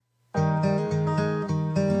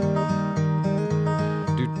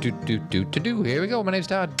Here we go. My name's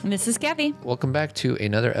Todd. And this is Kathy. Welcome back to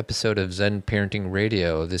another episode of Zen Parenting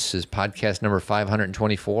Radio. This is podcast number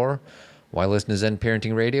 524. Why listen to Zen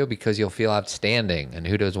Parenting Radio? Because you'll feel outstanding. And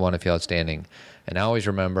who doesn't want to feel outstanding? And always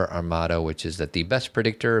remember our motto, which is that the best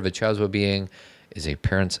predictor of a child's well-being is a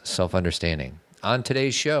parent's self-understanding. On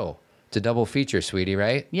today's show, it's a double feature, sweetie,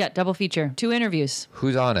 right? Yeah, double feature. 2 interviews.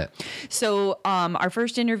 Who's on it? So our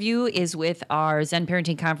first interview is with our Zen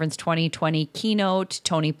Parenting Conference 2020 keynote,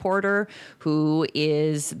 Tony Porter, who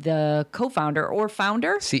is the co-founder or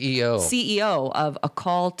founder? CEO of A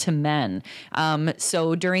Call to Men.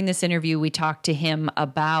 So during this interview, we talked to him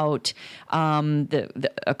about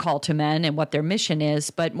A Call to Men and what their mission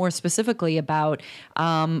is, but more specifically about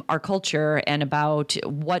our culture and about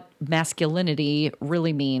what masculinity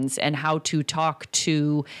really means and how to talk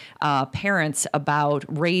to parents about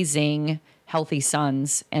raising healthy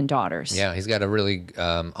sons and daughters. Yeah, he's got a really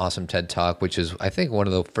awesome TED Talk, which is, I think, one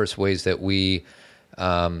of the first ways that we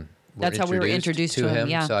That's how we were introduced to him.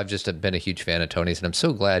 Yeah. So I've just been a huge fan of Tony's, and I'm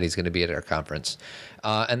so glad he's going to be at our conference.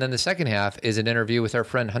 And then the second half is an interview with our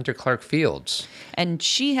friend Hunter Clark-Fields. And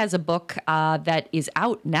she has a book that is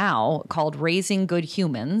out now called Raising Good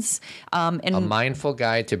Humans. A mindful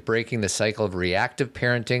guide to breaking the cycle of reactive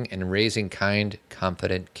parenting and raising kind,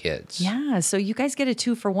 confident kids. Yeah, so you guys get a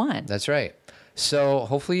 2-for-1. That's right. So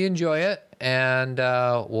hopefully you enjoy it, and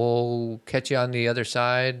we'll catch you on the other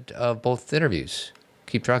side of both interviews.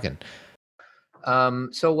 Keep trucking.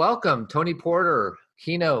 So welcome, Tony Porter,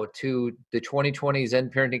 keynote to the 2020 Zen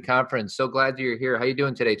Parenting Conference. So glad that you're here. How you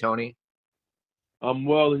doing today, Tony? I'm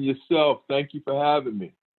well, and yourself? Thank you for having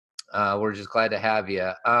me. We're just glad to have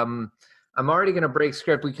you. I'm already going to break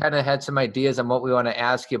script. We kind of had some ideas on what we want to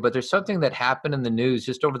ask you, but there's something that happened in the news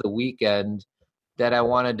just over the weekend that I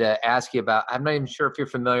wanted to ask you about. I'm not even sure if you're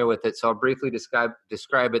familiar with it, so I'll briefly describe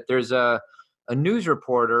it. There's a news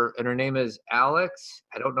reporter, and her name is Alex.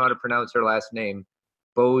 I don't know how to pronounce her last name.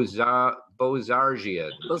 Bozargian.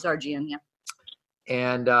 Bozargian, yeah.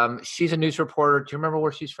 And she's a news reporter. Do you remember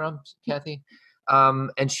where she's from, Kathy?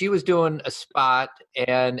 And she was doing a spot,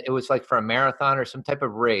 and it was like for a marathon or some type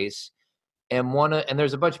of race. And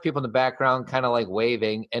there's a bunch of people in the background kind of like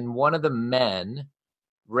waving. And one of the men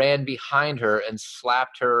ran behind her and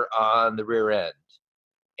slapped her on the rear end.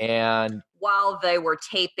 And while they were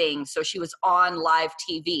taping, so she was on live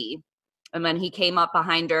TV, and then he came up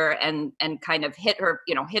behind her and kind of hit her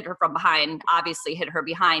from behind, obviously hit her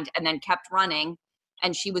behind, and then kept running.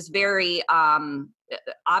 And she was very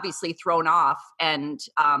obviously thrown off and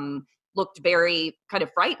looked very kind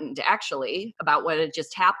of frightened, actually, about what had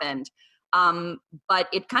just happened. But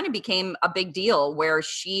it kind of became a big deal where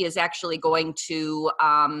she is actually going to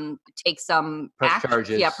take some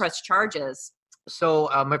charges. Yeah, press charges. So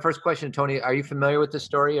my first question, Tony, are you familiar with this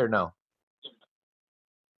story or no?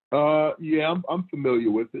 Yeah, I'm familiar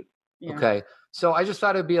with it. Yeah. Okay. So I just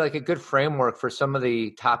thought it'd be like a good framework for some of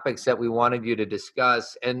the topics that we wanted you to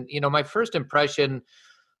discuss. And, my first impression,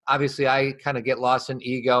 obviously I kind of get lost in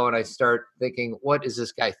ego and I start thinking, what is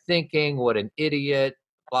this guy thinking? What an idiot,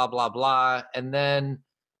 blah, blah, blah. And then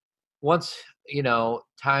once, a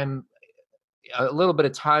little bit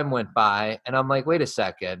of time went by and I'm like, wait a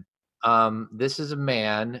second. This is a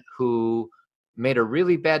man who made a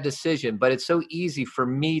really bad decision, but it's so easy for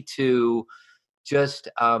me to just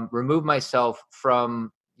remove myself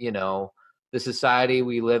from, the society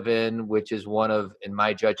we live in, which is one of, in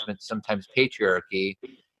my judgment, sometimes patriarchy.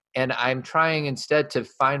 And I'm trying instead to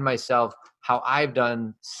find myself how I've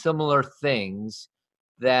done similar things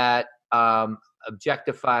that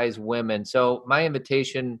objectifies women. So my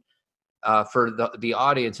invitation for the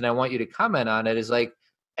audience, and I want you to comment on it, is like,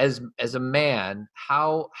 as a man,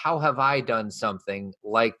 how have I done something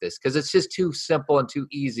like this? Because it's just too simple and too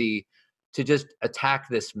easy to just attack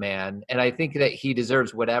this man. And I think that he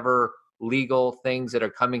deserves whatever legal things that are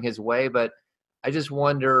coming his way. But I just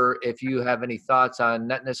wonder if you have any thoughts on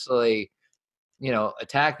not necessarily,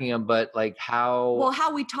 attacking him, but like how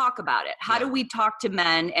we talk about it. How do we talk to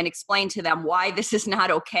men and explain to them why this is not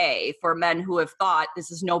okay for men who have thought this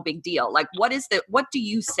is no big deal? Like, what do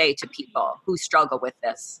you say to people who struggle with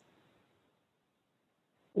this?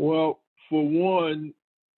 Well, for one,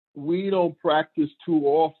 we don't practice too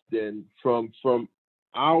often from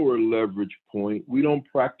our leverage point. We don't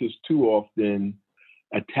practice too often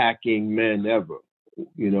attacking men ever.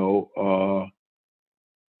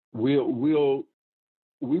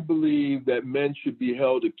 We believe that men should be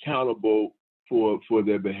held accountable for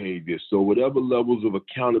their behavior. So whatever levels of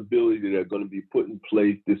accountability that are going to be put in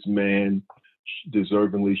place, this man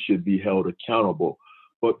deservingly should be held accountable.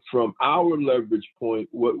 But from our leverage point,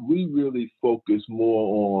 what we really focus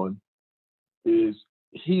more on is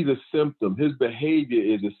he's a symptom. His behavior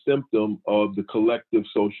is a symptom of the collective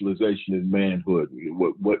socialization in manhood,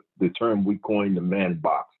 what the term we coined the man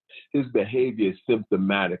box. His behavior is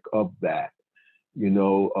symptomatic of that.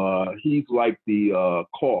 He's like the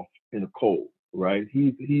cough in a cold, right?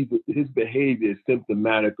 His behavior is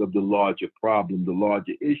symptomatic of the larger problem, the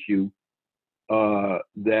larger issue,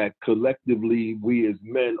 that collectively we as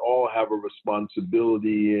men all have a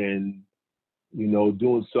responsibility in,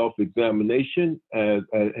 doing self-examination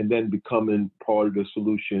and then becoming part of the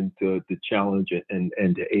solution to challenge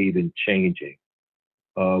and to aid in changing.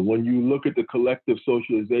 When you look at the collective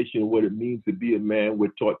socialization of what it means to be a man,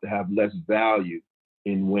 we're taught to have less value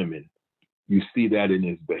in women. You see that in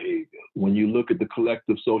his behavior. When you look at the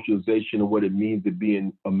collective socialization of what it means to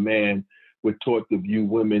be a man, we're taught to view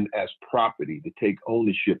women as property, to take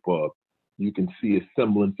ownership of. You can see a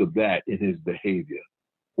semblance of that in his behavior.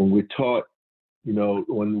 When we're taught,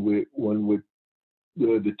 the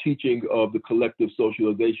teaching of the collective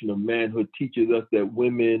socialization of manhood teaches us that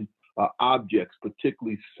women are objects,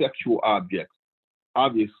 particularly sexual objects.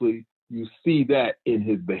 Obviously, you see that in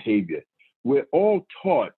his behavior. We're all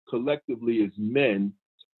taught collectively as men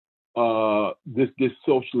this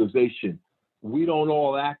socialization. We don't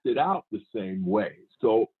all act it out the same way.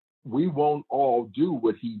 So we won't all do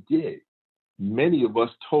what he did. Many of us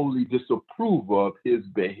totally disapprove of his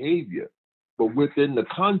behavior. But within the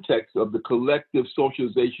context of the collective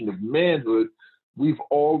socialization of manhood, we've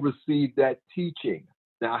all received that teaching.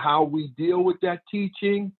 Now, how we deal with that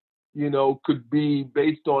teaching, could be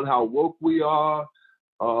based on how woke we are.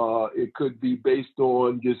 It could be based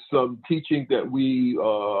on just some teaching that we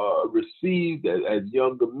received as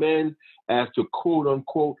younger men as to quote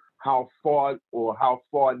unquote how far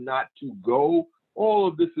not to go. All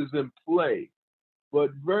of this is in play,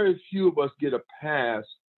 but very few of us get a pass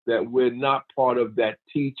that we're not part of that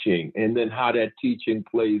teaching and then how that teaching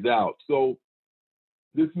plays out. So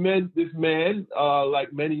this man,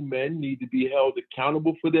 like many men, need to be held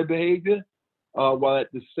accountable for their behavior. While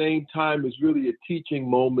at the same time is really a teaching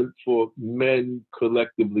moment for men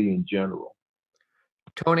collectively in general.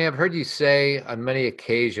 Tony, I've heard you say on many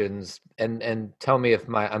occasions, and tell me if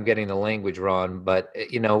I'm getting the language wrong, but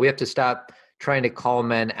we have to stop trying to call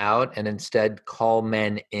men out and instead call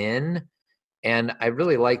men in. And I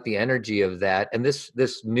really like the energy of that. And this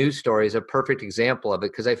news story is a perfect example of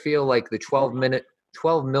it, because I feel like the 12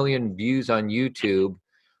 million views on YouTube,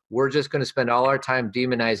 we're just going to spend all our time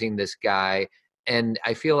demonizing this guy. And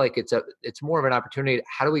I feel like it's more of an opportunity.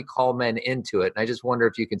 How do we call men into it? And I just wonder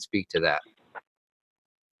if you can speak to that.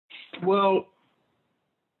 Well,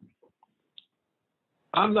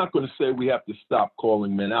 I'm not going to say we have to stop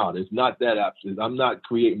calling men out. It's not that absolute. I'm not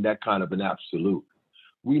creating that kind of an absolute.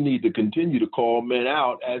 We need to continue to call men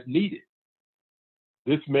out as needed.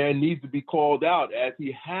 This man needs to be called out as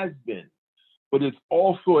he has been. But it's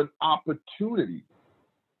also an opportunity,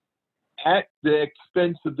 at the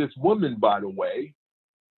expense of this woman, by the way,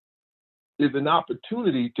 is an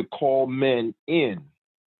opportunity to call men in.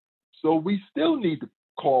 So we still need to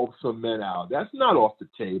call some men out. That's not off the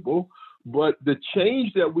table. But the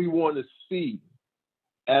change that we want to see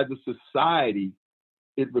as a society,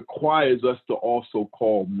 it requires us to also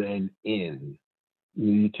call men in.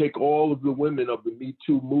 You take all of the women of the Me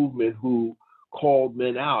Too movement who called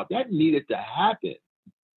men out. That needed to happen.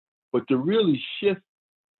 But to really shift,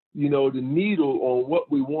 the needle on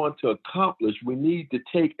what we want to accomplish, we need to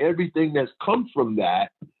take everything that's come from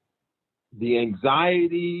that, the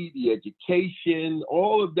anxiety, the education,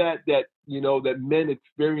 all of that that men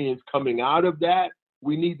experience coming out of that.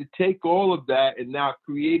 We need to take all of that and now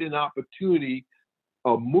create an opportunity,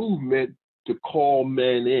 a movement to call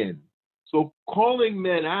men in. So calling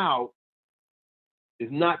men out is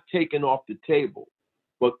not taken off the table,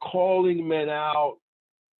 but calling men out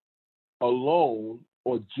alone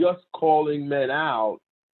or just calling men out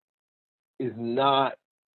is not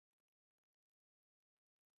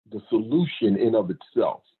the solution in of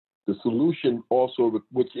itself. The solution also,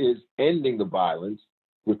 which is ending the violence,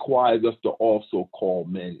 requires us to also call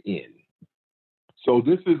men in. So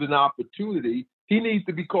this is an opportunity. He needs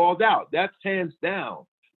to be called out. That's hands down.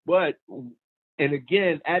 But, and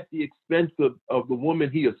again, at the expense of the woman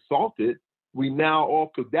he assaulted, we now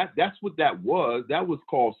all, because that's what that was. That was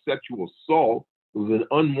called sexual assault. It was an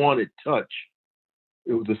unwanted touch.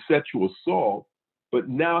 It was a sexual assault. But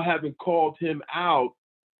now having called him out,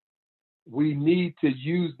 we need to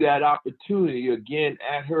use that opportunity, again,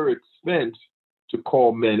 at her expense, to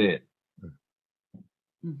call men in.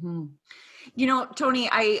 Mm-hmm. You know, Tony,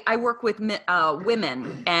 I work with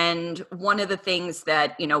women, and one of the things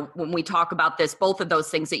that, you know, when we talk about this, both of those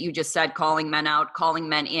things that you just said, calling men out, calling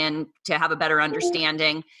men in to have a better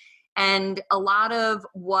understanding. And a lot of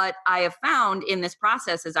what I have found in this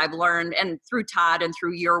process is I've learned, and through Todd and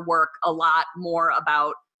through your work, a lot more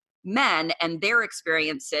about men and their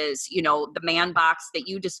experiences, you know, the man box that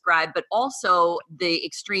you described, but also the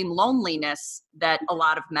extreme loneliness that a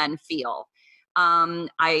lot of men feel.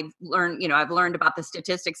 I've learned about the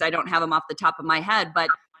statistics. I don't have them off the top of my head, but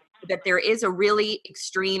that there is a really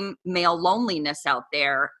extreme male loneliness out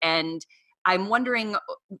there. And I'm wondering,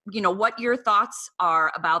 you know, what your thoughts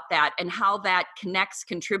are about that and how that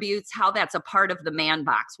contributes, how that's a part of the man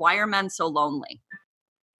box. Why are men so lonely?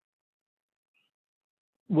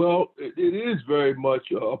 Well, it is very much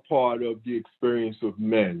a part of the experience of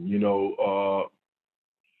men,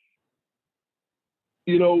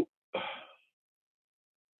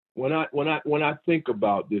 when I think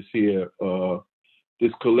about this here,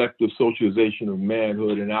 this collective socialization of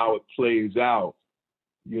manhood and how it plays out,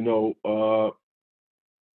 the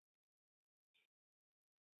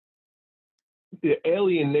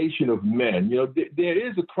alienation of men. There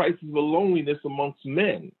is a crisis of loneliness amongst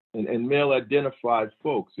men and male-identified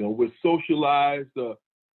folks. We're socialized to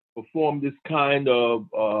perform this kind of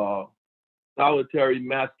solitary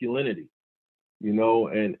masculinity,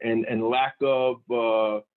 and lack of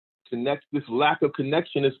this lack of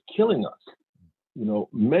connection is killing us.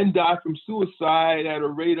 Men die from suicide at a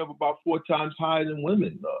rate of about 4 times higher than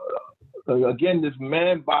women. Again, this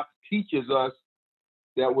man box teaches us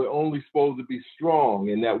that we're only supposed to be strong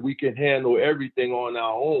and that we can handle everything on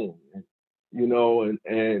our own,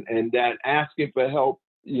 and that asking for help,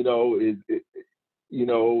 is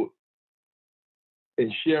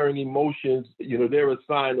and sharing emotions, they're a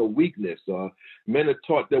sign of weakness. Men are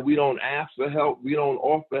taught that we don't ask for help, we don't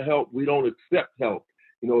offer help, we don't accept help.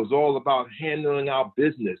 It's all about handling our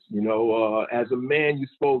business. As a man, you're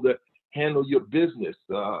supposed to handle your business.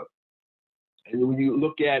 And when you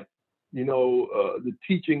look at, the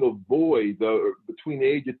teaching of boys between the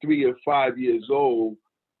age of 3 or 5 years old,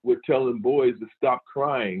 we're telling boys to stop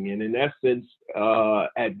crying. And in essence,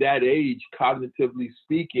 at that age, cognitively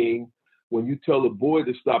speaking, when you tell a boy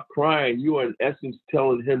to stop crying, you are in essence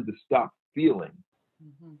telling him to stop feeling.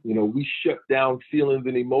 Mm-hmm. We shut down feelings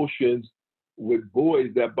and emotions with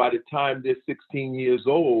boys that by the time they're 16 years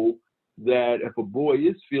old, that if a boy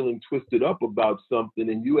is feeling twisted up about something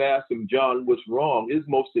and you ask him, John, what's wrong? His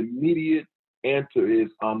most immediate answer is,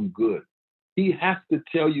 I'm good. He has to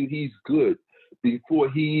tell you he's good before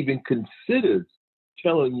he even considers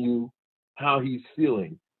telling you how he's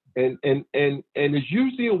feeling. And it's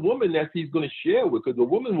usually a woman that he's going to share with, because the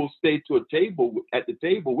woman will stay at the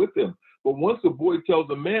table with him. But once a boy tells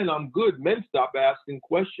a man, I'm good, men stop asking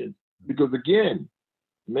questions. Because again,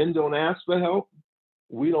 men don't ask for help.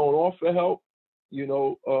 We don't offer help. We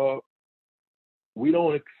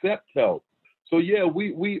don't accept help. So yeah,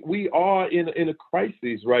 we are in a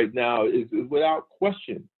crisis right now, is without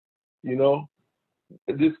question.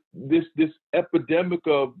 This epidemic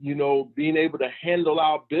of being able to handle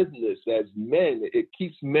our business as men, it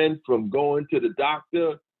keeps men from going to the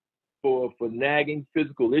doctor for nagging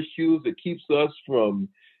physical issues. It keeps us from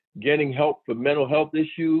getting help for mental health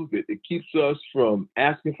issues. It keeps us from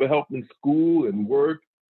asking for help in school and work,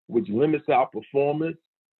 which limits our performance.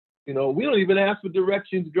 We don't even ask for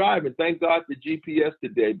directions driving. Thank God for GPS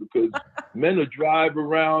today, because men will drive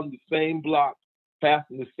around the same block,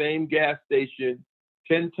 passing the same gas station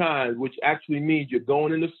 10 times, which actually means you're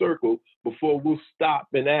going in a circle before we'll stop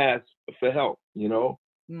and ask for help,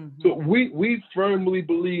 Mm-hmm. So we firmly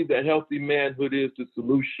believe that healthy manhood is the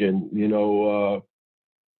solution.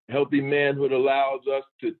 Healthy manhood allows us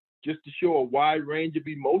to show a wide range of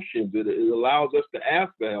emotions. It allows us to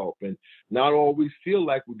ask for help and not always feel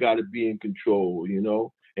like we got to be in control,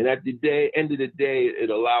 And at the end of the day, it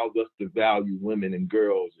allows us to value women and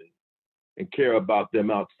girls and care about them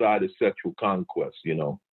outside of sexual conquest,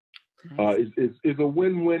 Nice. It's a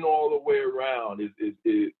win-win all the way around.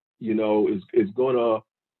 It's going to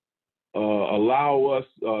allow us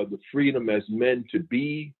the freedom as men to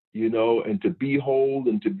be, and to be whole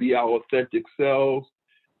and to be our authentic selves.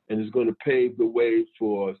 And it's going to pave the way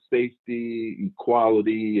for safety,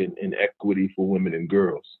 equality, and equity for women and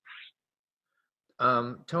girls.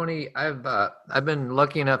 Tony, I've been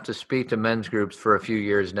lucky enough to speak to men's groups for a few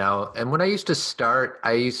years now. And when I used to start,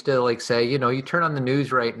 I used to say, you turn on the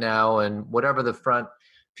news right now and whatever the front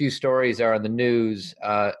few stories are on the news,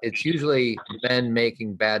 it's usually men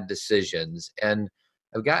making bad decisions. And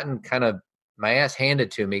I've gotten kind of my ass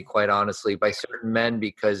handed to me, quite honestly, by certain men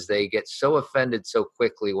because they get so offended so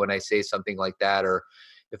quickly when I say something like that. Or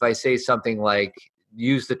if I say something like,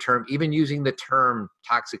 use the term, even using the term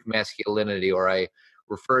toxic masculinity, or I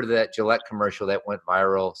refer to that Gillette commercial that went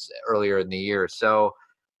viral earlier in the year. So,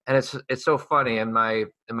 and it's so funny. In my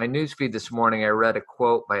newsfeed this morning, I read a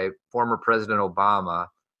quote by former President Obama,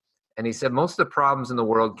 and he said most of the problems in the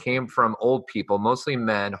world came from old people, mostly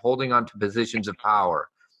men, holding on to positions of power.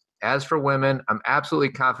 As for women, I'm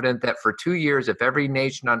absolutely confident that for 2 years, if every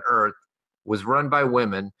nation on earth was run by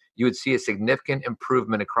women, you would see a significant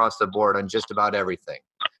improvement across the board on just about everything.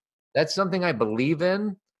 That's something I believe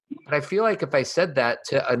in, but I feel like if I said that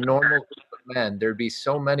to a normal group of men, there'd be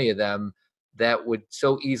so many of them that would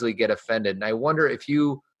so easily get offended. And I wonder if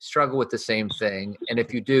you struggle with the same thing, and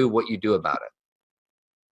if you do, what you do about it.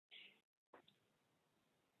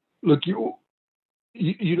 Look,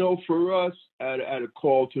 you know, for us at a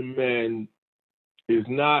call to men is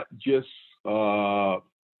not just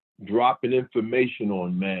dropping information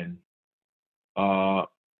on men.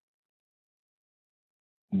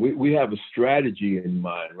 We have a strategy in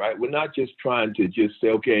mind, right? We're not just trying to just say,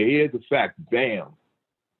 okay, here's the fact, bam,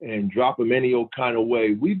 and drop them any old kind of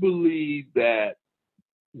way. We believe that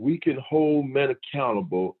we can hold men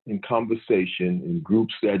accountable in conversation, in group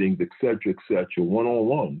settings, et cetera,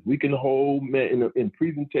 one-on-one. We can hold men in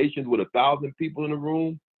presentations with 1,000 people in the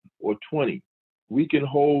room or 20. We can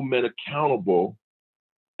hold men accountable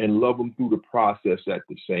and love them through the process at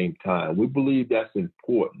the same time. We believe that's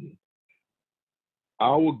important.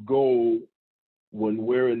 Our goal when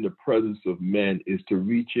we're in the presence of men is to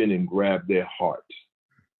reach in and grab their hearts,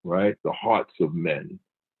 right? The hearts of men.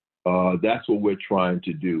 That's what we're trying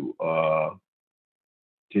to do, to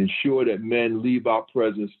ensure that men leave our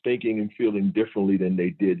presence thinking and feeling differently than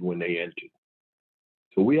they did when they entered.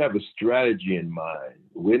 So we have a strategy in mind.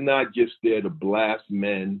 We're not just there to blast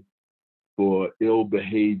men for ill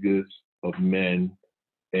behaviors of men,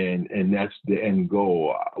 and that's the end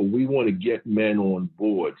goal. We want to get men on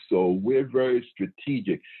board. So we're very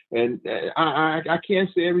strategic. And I can't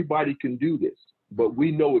say everybody can do this, but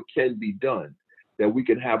we know it can be done. That we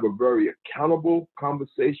can have a very accountable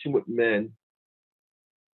conversation with men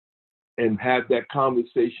and have that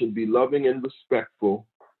conversation be loving and respectful.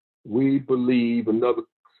 We believe, another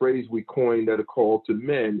phrase we coined at a call to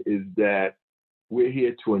men is that we're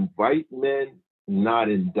here to invite men,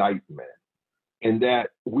 not indict men. And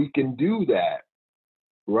that we can do that,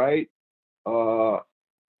 right?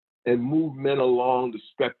 And move men along the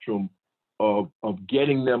spectrum of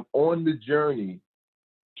getting them on the journey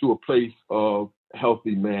to a place of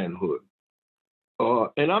healthy manhood.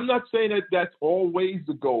 And I'm not saying that that's always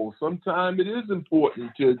the goal. Sometimes it is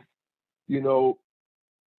important to, you know,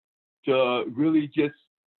 to really just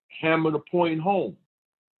hammer the point home.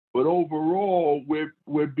 But overall,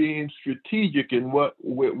 we're being strategic in what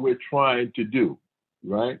we're trying to do,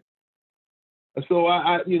 right? So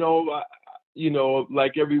I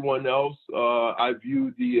like everyone else, I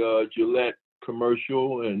view the Gillette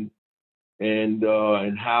commercial and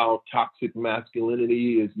how toxic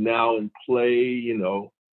masculinity is now in play, you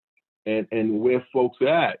know, and where folks are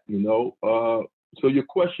at, you know. So your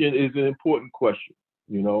question is an important question,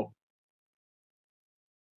 you know.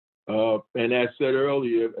 And as said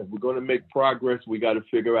earlier, if we're going to make progress, we got to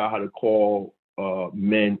figure out how to call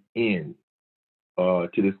men in to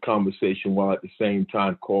this conversation while at the same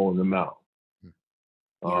time calling them out.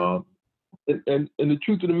 And the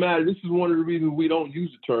truth of the matter, this is one of the reasons we don't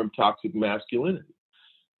use the term toxic masculinity.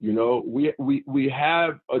 You know, we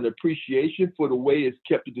have an appreciation for the way it's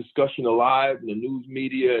kept the discussion alive in the news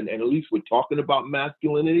media, and at least we're talking about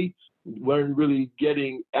masculinity. We're really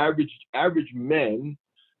getting average men.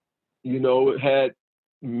 You know, had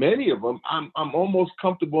many of them. I'm almost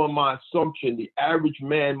comfortable in my assumption the average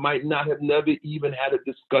man might not have never even had a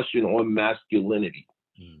discussion on masculinity,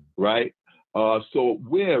 right? So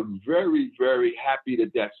we're very, very happy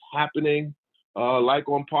that that's happening. Like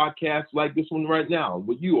on podcasts like this one right now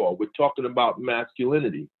with you all, we're talking about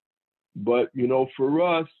masculinity. But, you know, for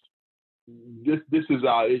us, this is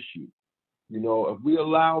our issue. You know, if we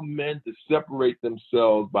allow men to separate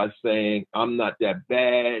themselves by saying, I'm not that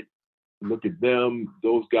bad, look at them,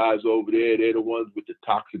 those guys over there, they're the ones with the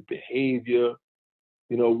toxic behavior.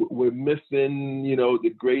 You know, we're missing, you know,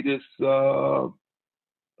 the greatest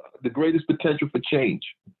potential for change.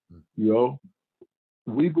 You know,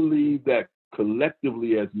 we believe that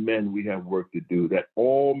collectively as men, we have work to do, that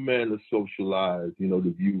all men are socialized, you know,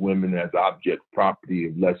 to view women as object property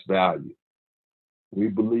of less value. We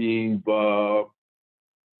believe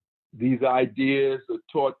these ideas are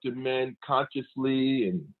taught to men consciously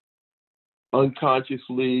and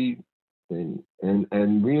unconsciously,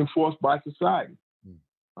 and reinforced by society.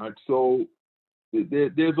 All right, so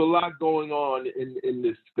there's a lot going on in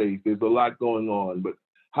this space. There's a lot going on, but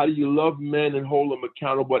how do you love men and hold them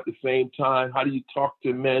accountable at the same time? How do you talk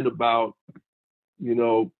to men about,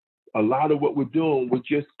 a lot of what we're doing, we're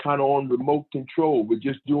just kind of on remote control. We're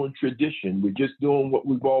just doing tradition. We're just doing what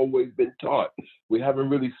we've always been taught. We haven't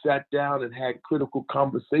really sat down and had critical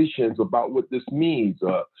conversations about what this means.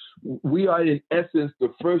 We are, in essence,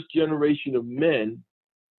 the first generation of men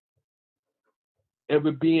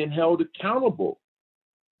ever being held accountable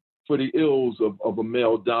for the ills of a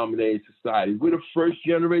male-dominated society. We're the first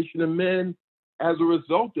generation of men, as a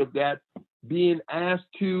result of that, being asked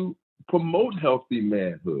to promote healthy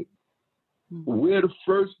manhood. We're the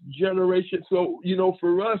first generation. So,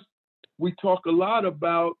 for us, we talk a lot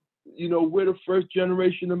about, we're the first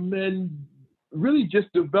generation of men really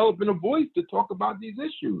just developing a voice to talk about these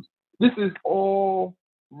issues. This is all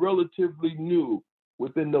relatively new.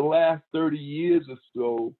 Within the last 30 years or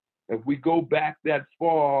so, if we go back that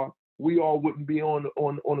far, we all wouldn't be on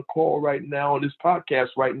a call right now, on this podcast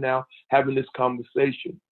right now, having this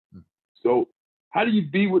conversation. So how do you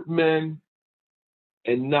be with men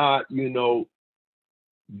and not,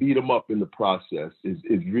 beat them up in the process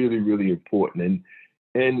is really, really important.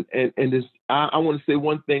 And this, I want to say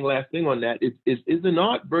one thing, last thing on that, is an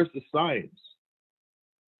art versus science.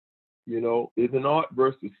 Is an art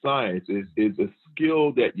versus science. Is a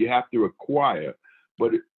skill that you have to acquire.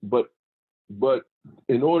 But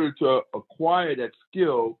in order to acquire that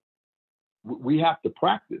skill, we have to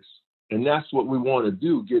practice. And that's what we want to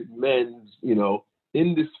do, get men,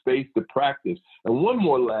 in this space to practice. And one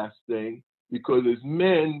more last thing, because as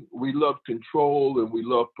men, we love control and we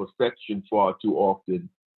love perfection far too often.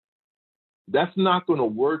 That's not going to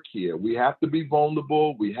work here. We have to be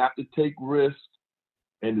vulnerable. We have to take risks.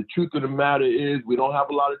 And the truth of the matter is we don't have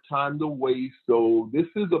a lot of time to waste. So this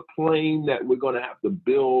is a plane that we're going to have to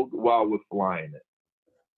build while we're flying it.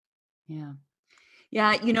 Yeah.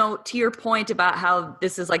 Yeah, to your point about how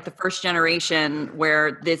this is like the first generation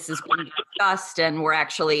where this is being discussed and we're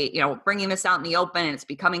actually, bringing this out in the open and it's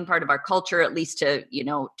becoming part of our culture, at least to,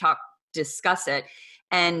 discuss it.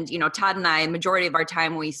 And, Todd and I, the majority of our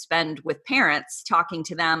time we spend with parents talking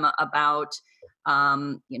to them about,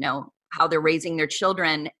 how they're raising their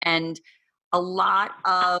children. And a lot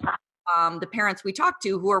of the parents we talk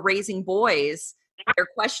to who are raising boys, their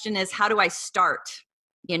question is, how do I start?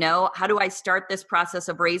 How do I start this process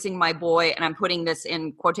of raising my boy? And I'm putting this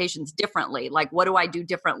in quotations differently. Like, what do I do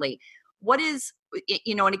differently? What is,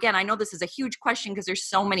 and again, I know this is a huge question because there's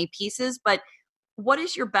so many pieces, but what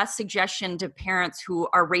is your best suggestion to parents who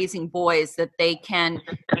are raising boys that they can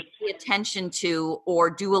pay attention to or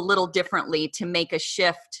do a little differently to make a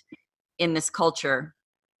shift in this culture?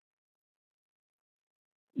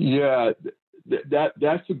 Yeah.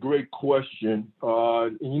 That's a great question.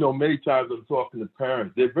 Many times I'm talking to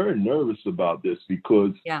parents, they're very nervous about this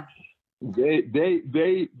because they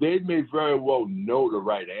may very well know the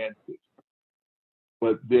right answers,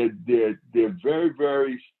 but they're very,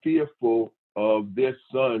 very fearful of their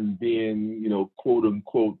son being, quote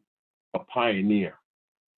unquote, a pioneer.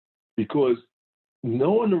 Because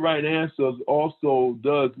knowing the right answers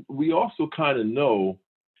we also kind of know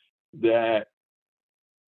that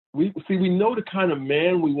we know the kind of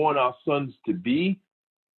man we want our sons to be,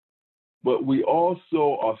 but we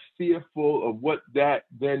also are fearful of what that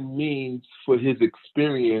then means for his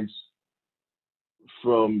experience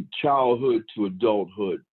from childhood to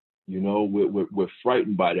adulthood. We're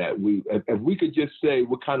frightened by that. If we could just say,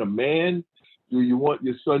 what kind of man do you want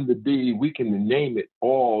your son to be? We can name it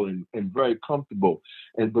all and very comfortable.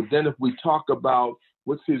 But then if we talk about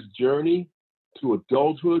what's his journey to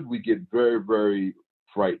adulthood, we get very, very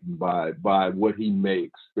frightened by what he may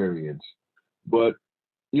experience. But,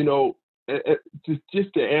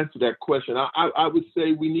 just to answer that question, I would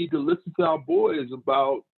say we need to listen to our boys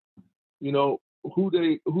about, who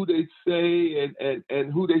they say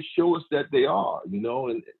and who they show us that they are,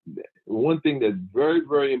 and one thing that's very,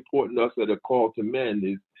 very important to us that are called to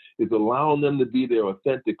men is allowing them to be their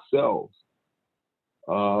authentic selves.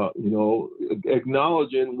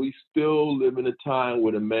 Acknowledging we still live in a time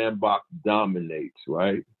where the man box dominates,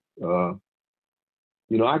 right?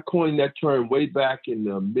 I coined that term way back in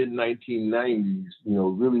the mid-1990s,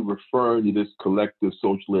 really referring to this collective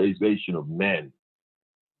socialization of men.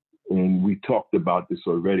 And we talked about this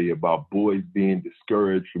already, about boys being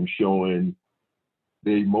discouraged from showing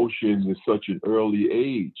their emotions at such an early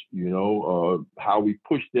age, how we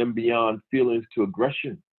push them beyond feelings to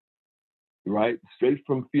aggression. Right? Straight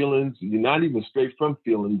from feelings, not even straight from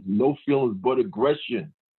feelings, no feelings but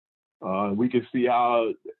aggression. We can see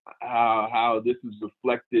how this is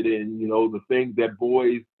reflected in, you know, the things that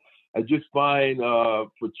boys. I just find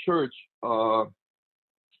for church,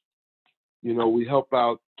 you know, we help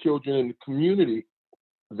out children in the community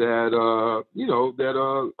that you know, that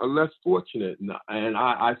are less fortunate, and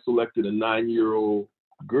I selected a 9-year-old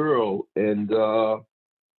girl, and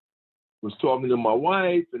was talking to my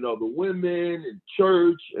wife and other women in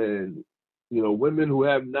church, and you know, women who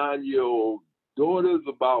have 9-year-old daughters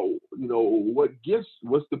about, you know, what's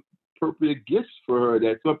the appropriate gifts for her,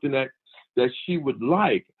 that's something that she would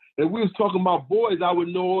like. And we was talking about boys, I would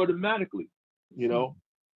know automatically, you know.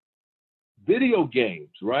 Video games,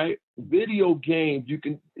 right? Video games, you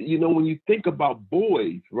can, you know, when you think about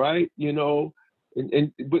boys, right, you know,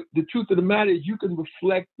 but the truth of the matter is you can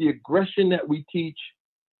reflect the aggression that we teach.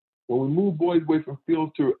 When we move boys away from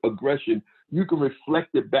fields to aggression, you can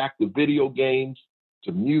reflect it back to video games,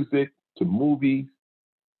 to music, to movies.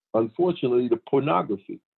 Unfortunately, to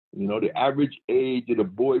pornography. You know, the average age that a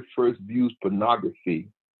boy first views pornography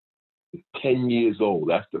is 10 years old.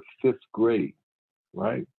 That's the 5th grade,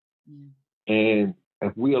 right? Mm. And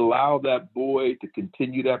if we allow that boy to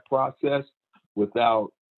continue that process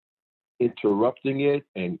without interrupting it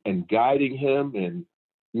and guiding him and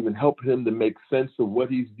even helping him to make sense of what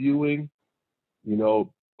he's viewing, you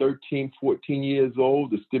know, 13, 14 years old,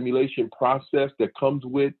 the stimulation process that comes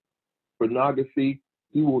with pornography,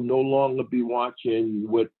 he will no longer be watching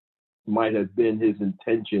what might have been his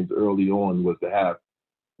intentions early on, was to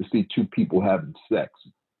see two people having sex.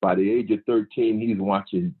 By the age of 13, he's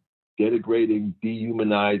watching denigrating,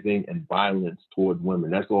 dehumanizing, and violence toward women.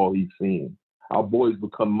 That's all he's seeing. Our boys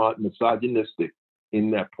become misogynistic in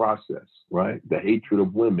that process, right? The hatred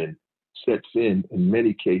of women sets in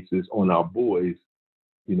many cases on our boys,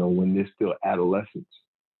 you know, when they're still adolescents.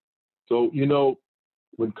 So, you know,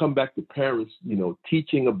 when come back to parents, you know,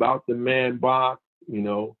 teaching about the man box, you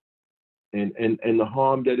know, and the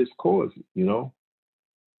harm that it's causing, you know,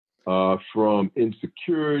 from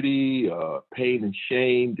insecurity, pain and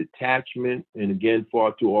shame, detachment, and again,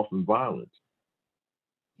 far too often violence.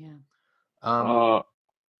 Yeah.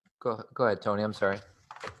 Go ahead, Tony. I'm sorry.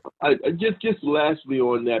 I just lastly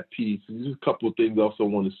on that piece, there's a couple of things I also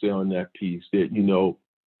want to say on that piece that, you know,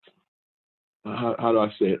 how do I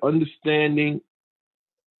say it? Understanding,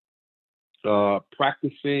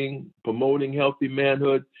 practicing, promoting healthy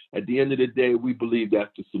manhood. At the end of the day, we believe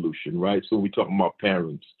that's the solution, right? So we're talking about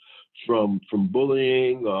parents, from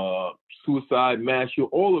bullying, suicide, mass shooting,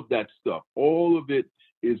 all of that stuff. All of it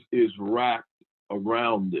is wrapped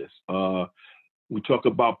around this. We talk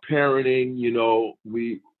about parenting. You know,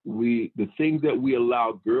 we the things that we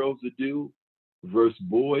allow girls to do versus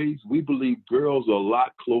boys. We believe girls are a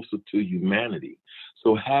lot closer to humanity.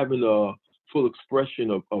 So having a full expression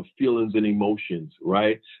of feelings and emotions,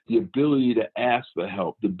 right? The ability to ask for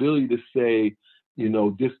help, the ability to say, you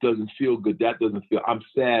know, this doesn't feel good, that doesn't feel, I'm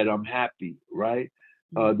sad, I'm happy, right?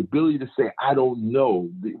 The ability to say, I don't know.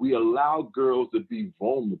 We allow girls to be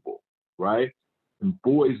vulnerable, right? And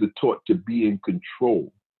boys are taught to be in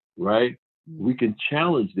control, right? We can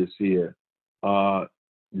challenge this here. The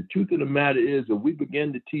truth of the matter is, if we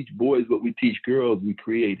begin to teach boys what we teach girls, we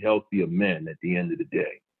create healthier men at the end of the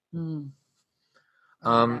day.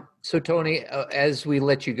 So Tony, as we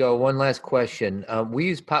let you go, one last question. We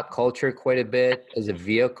use pop culture quite a bit as a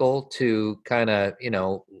vehicle to kind of, you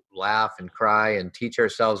know, laugh and cry and teach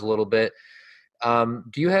ourselves a little bit. Do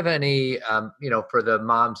you have any, you know, for the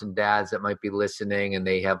moms and dads that might be listening and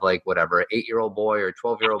they have like whatever, 8-year-old boy or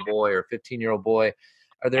 12-year-old boy or 15-year-old boy,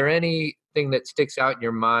 are there anything that sticks out in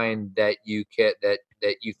your mind that you that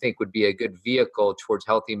you think would be a good vehicle towards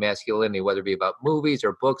healthy masculinity, whether it be about movies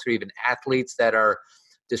or books or even athletes that are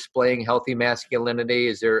displaying healthy masculinity?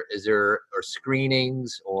 Is there or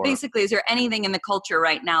screenings, or basically, is there anything in the culture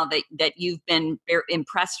right now that you've been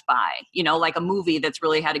impressed by, you know, like a movie that's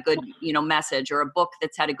really had a good, you know, message, or a book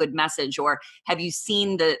that's had a good message? Or have you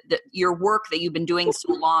seen your work that you've been doing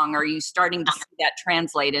so long, are you starting to see that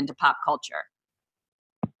translate into pop culture?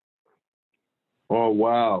 Oh,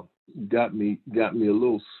 wow. Got me a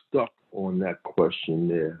little stuck on that question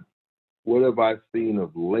there. What have I seen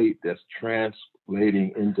of late that's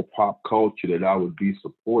translating into pop culture that I would be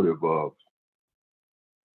supportive of?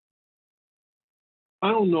 I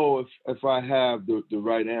don't know if I have the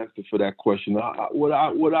right answer for that question. I'm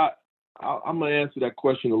going to answer that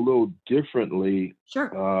question a little differently.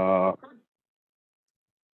 Sure.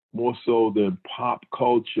 More so than pop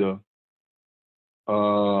culture.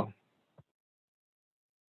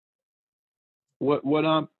 What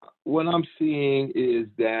I'm seeing is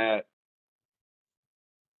that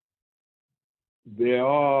there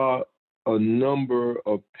are a number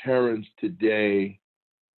of parents today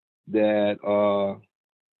that are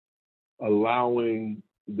allowing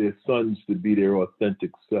their sons to be their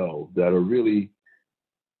authentic selves, that are really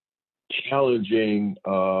challenging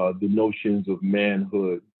the notions of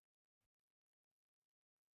manhood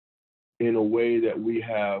in a way that we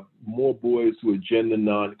have more boys who are gender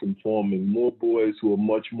non-conforming, more boys who are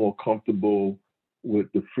much more comfortable with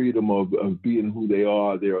the freedom of being who they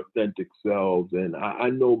are, their authentic selves. And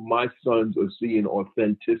I know my sons are seeing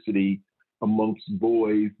authenticity amongst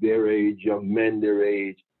boys their age, young men their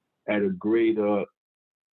age, at a greater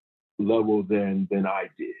level than I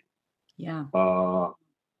did. Yeah.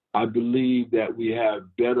 I believe that we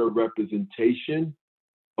have better representation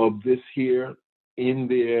of this here in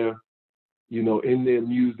their, in their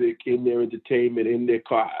music, in their entertainment, in their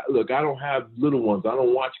car. Look, I don't have little ones. I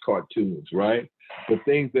don't watch cartoons, right? But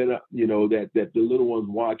things that, that the little ones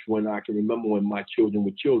watch when I can remember when my children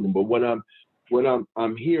were children. But what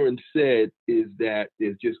I'm hearing said is that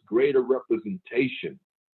there's just greater representation,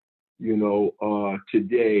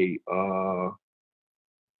 today.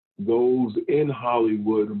 Those in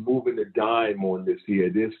Hollywood are moving a dime on this here.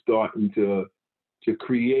 They're starting to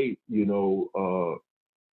create,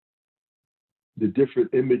 the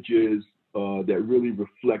different images that really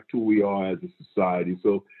reflect who we are as a society.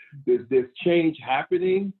 So there's change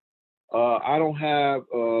happening. I don't have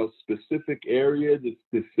a specific area to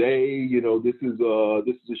say, this is a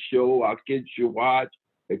show our kids should watch,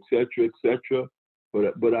 et cetera,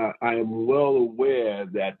 But I am well aware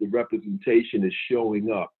that the representation is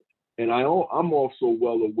showing up. And I'm also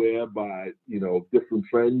well aware by, different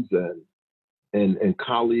friends and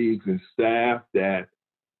colleagues and staff that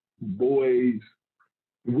boys,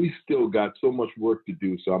 we still got so much work to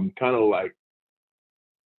do. So I'm kind of like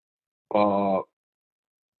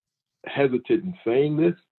hesitant in saying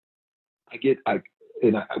this.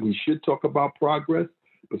 We should talk about progress,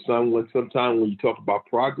 but sometimes when you talk about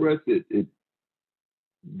progress, the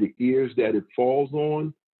ears that it falls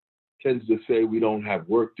on tends to say we don't have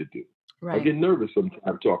work to do. Right. I get nervous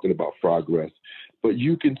sometimes talking about progress, but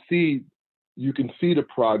you can see the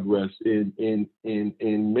progress in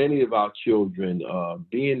many of our children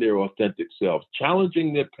being their authentic selves,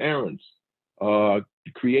 challenging their parents,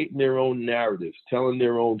 creating their own narratives, telling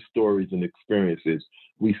their own stories and experiences.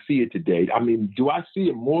 We see it today. I mean, do I see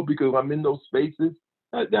it more because I'm in those spaces?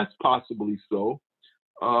 That's possibly so.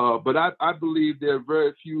 But I believe there are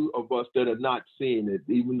very few of us that are not seeing it,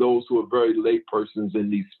 even those who are very late persons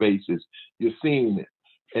in these spaces. You're seeing it.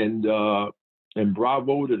 And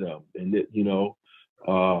bravo to them. And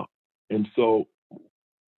and so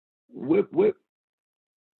we're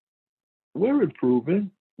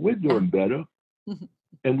improving. We're doing better.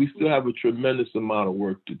 And we still have a tremendous amount of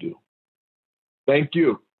work to do. Thank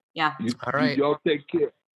you. Yeah. All right. Y'all take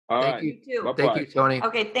care. All right. You too. Bye-bye. Thank you, Tony.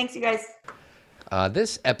 Okay, thanks, you guys.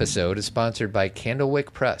 This episode is sponsored by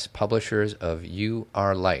Candlewick Press, publishers of You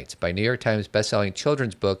Are Light, by New York Times bestselling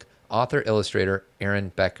children's book author-illustrator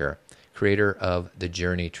Aaron Becker, creator of the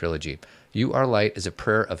Journey trilogy. You Are Light is a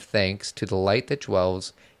prayer of thanks to the light that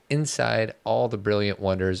dwells inside all the brilliant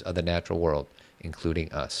wonders of the natural world,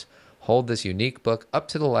 including us. Hold this unique book up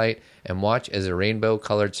to the light and watch as the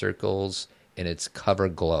rainbow-colored circles in its cover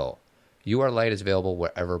glow. You Are Light is available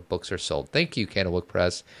wherever books are sold. Thank you, Candlewick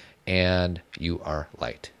Press, and You Are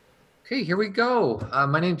Light. Okay, here we go.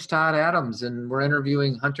 My name's Todd Adams, and we're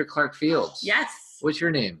interviewing Hunter Clark Fields. Yes. What's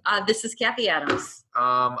your name? This is Kathy Adams.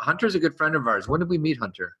 Hunter's a good friend of ours. When did we meet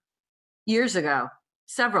Hunter? Years ago.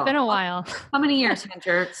 Several. It's been a while. How many years,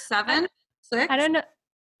 Hunter? 7? 6? I don't know.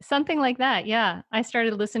 Something like that. Yeah. I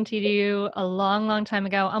started listening to you a long, long time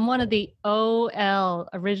ago. I'm one of the OL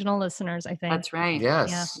original listeners, I think. That's right. Yes.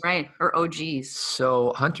 Yeah. Right. Or OGs.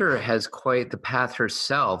 So Hunter has quite the path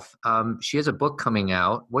herself. She has a book coming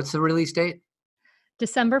out. What's the release date?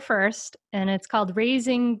 December 1st, and it's called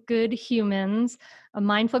Raising Good Humans, a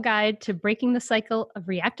mindful guide to breaking the cycle of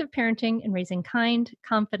reactive parenting and raising kind,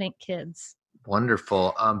 confident kids.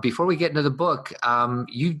 Wonderful. Before we get into the book,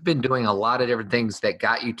 you've been doing a lot of different things that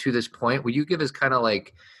got you to this point. Will you give us kind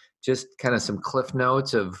of some cliff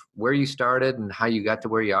notes of where you started and how you got to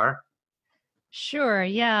where you are? Sure.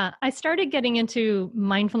 Yeah. I started getting into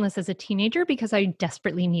mindfulness as a teenager because I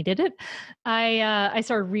desperately needed it. I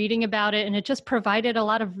started reading about it, and it just provided a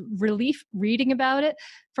lot of relief reading about it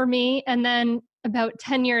for me. And then about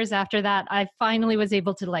 10 years after that, I finally was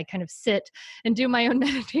able to kind of sit and do my own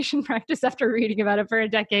meditation practice after reading about it for a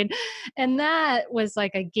decade. And that was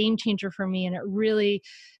like a game changer for me. And it really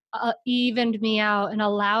evened me out and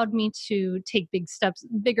allowed me to take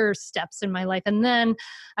bigger steps in my life. And then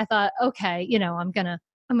I thought, okay, I'm going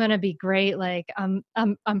I'm going to be great. Like I'm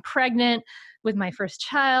pregnant with my first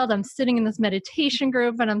child. I'm sitting in this meditation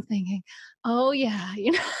group and I'm thinking, oh yeah,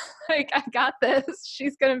 like I got this.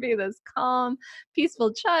 She's going to be this calm,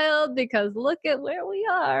 peaceful child because look at where we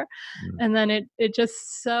are. And then it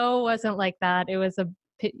just so wasn't like that. It was a,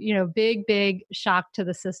 big shock to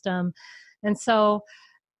the system. And so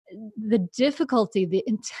the difficulty, the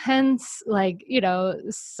intense,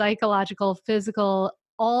 psychological, physical,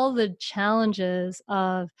 all the challenges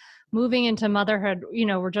of moving into motherhood,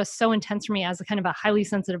 were just so intense for me as a kind of a highly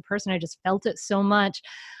sensitive person. I just felt it so much.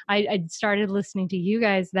 I started listening to you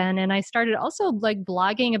guys then, and I started also like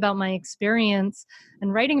blogging about my experience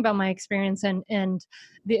and writing about my experience and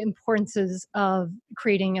the importances of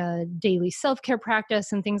creating a daily self-care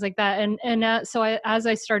practice and things like that. So as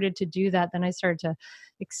I started to do that, then I started to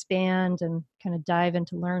expand and kind of dive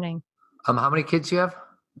into learning. How many kids do you have?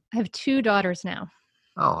 I have 2 daughters now.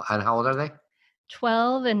 Oh, and how old are they?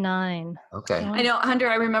 12 and 9. Okay. I know, Hunter,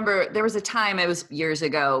 I remember there was a time, it was years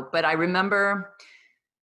ago, but I remember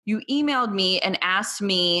you emailed me and asked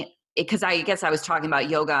me, because I guess I was talking about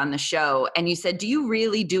yoga on the show, and you said, do you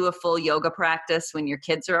really do a full yoga practice when your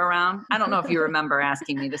kids are around? I don't know if you remember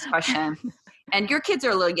asking me this question. And your kids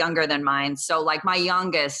are a little younger than mine. So like my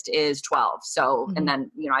youngest is 12. So, and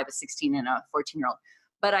then, I have a 16 and a 14-year-old.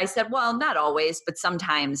 But I said, well, not always, but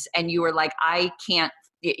sometimes. And you were like, I can't,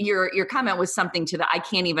 your comment was something to that. I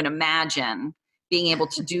can't even imagine being able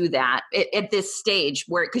to do that at this stage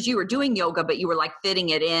where, because you were doing yoga, but you were like fitting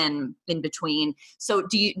it in between. So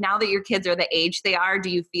do you, now that your kids are the age they are,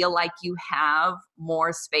 do you feel like you have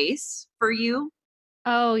more space for you?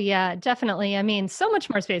 Oh yeah, definitely. I mean, so much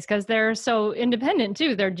more space because they're so independent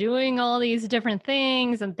too. They're doing all these different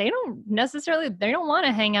things and they don't want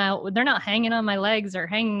to hang out. They're not hanging on my legs or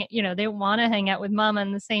hanging, they want to hang out with mama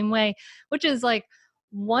in the same way, which is like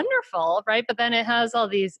wonderful, right? But then it has all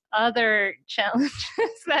these other challenges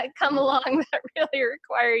that come along that really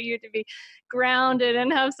require you to be grounded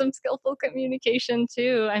and have some skillful communication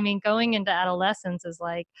too. I mean, going into adolescence is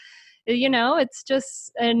like, it's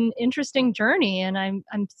just an interesting journey, and I'm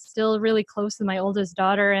still really close to my oldest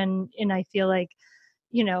daughter, and I feel like,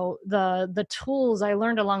 the tools I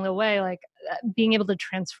learned along the way, like being able to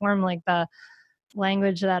transform like the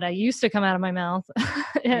language that I used to come out of my mouth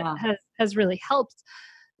has really helped,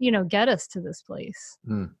 get us to this place.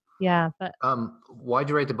 Yeah. But why'd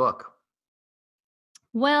you write the book?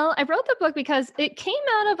 Well, I wrote the book because it came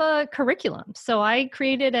out of a curriculum. So I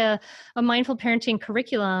created a mindful parenting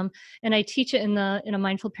curriculum, and I teach it in a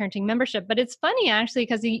mindful parenting membership. But it's funny actually,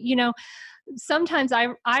 because sometimes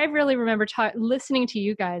I really remember listening to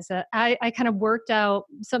you guys. I kind of worked out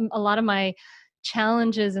a lot of my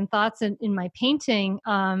challenges and thoughts in my painting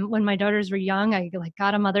when my daughters were young. I like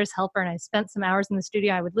got a mother's helper, and I spent some hours in the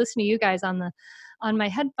studio. I would listen to you guys on my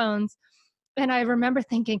headphones, and I remember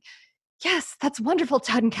thinking, yes, that's wonderful,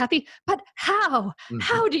 Todd and Kathy, but how?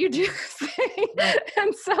 How do you do this thing?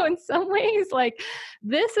 And so in some ways, like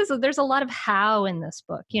there's a lot of how in this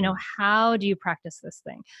book, how do you practice this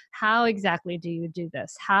thing? How exactly do you do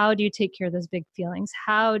this? How do you take care of those big feelings?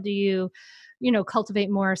 How do you,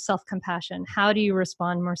 cultivate more self-compassion? How do you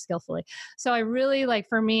respond more skillfully? So I really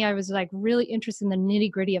for me, I was like really interested in the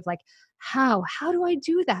nitty gritty of like, how do I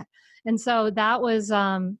do that? And so that was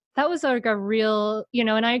like a real,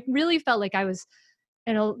 and I really felt like I was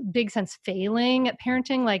in a big sense failing at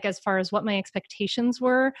parenting, like as far as what my expectations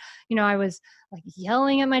were. I was like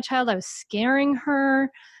yelling at my child, I was scaring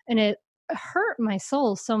her, and it hurt my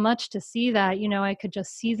soul so much to see that, I could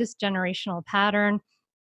just see this generational pattern,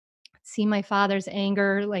 see my father's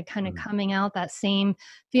anger, like kind of coming out, that same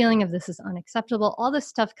feeling of this is unacceptable, all this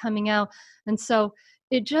stuff coming out. And so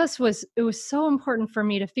it was so important for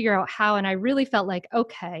me to figure out how. And I really felt like,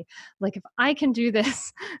 okay, like if I can do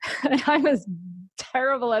this, and I'm as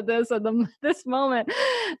terrible at this at this moment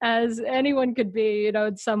as anyone could be,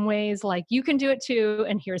 in some ways, like you can do it too.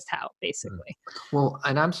 And here's how, basically. Well,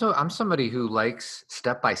 and I'm somebody who likes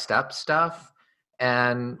step-by-step stuff,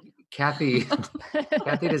 and Kathy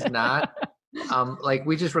does not. Like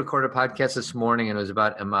we just recorded a podcast this morning, and it was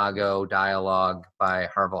about Imago Dialogue by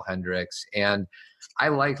Harville Hendrix. And I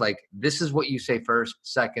like this is what you say first,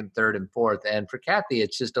 second, third, and fourth. And for Kathy,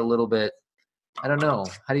 it's just a little bit, I don't know.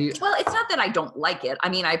 How do you? Well, it's not that I don't like it. I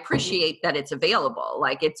mean, I appreciate that it's available.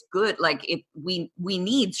 Like it's good. Like we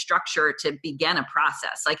need structure to begin a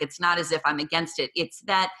process. Like it's not as if I'm against it. It's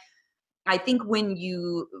that I think when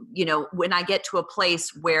when I get to a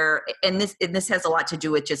place where, and this has a lot to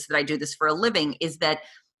do with just that I do this for a living, is that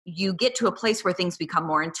you get to a place where things become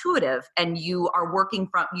more intuitive, and you are working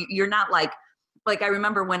from, you're not like like I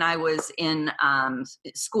remember when I was in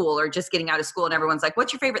school or just getting out of school, and everyone's like,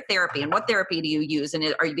 what's your favorite therapy? And what therapy do you use? And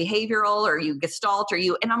are you behavioral, or are you Gestalt, or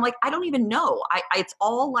you? And I'm like, I don't even know. It's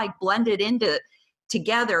all like blended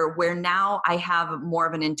together, where now I have more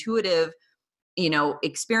of an intuitive,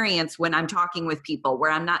 experience when I'm talking with people, where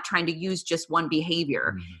I'm not trying to use just one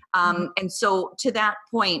behavior. And so to that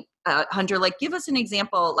point, Hunter, like, give us an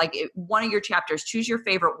example, like one of your chapters, choose your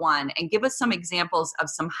favorite one, and give us some examples of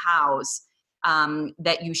some hows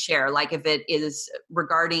that you share. Like if it is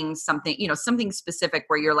regarding something, something specific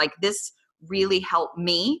where you're like, this really helped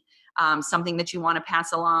me, something that you want to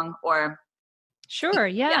pass along, or. Sure.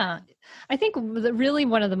 Yeah. I think really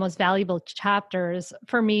one of the most valuable chapters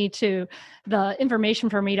for me the information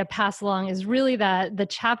for me to pass along is really the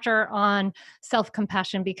chapter on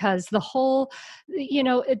self-compassion, because the whole,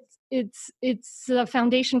 it's the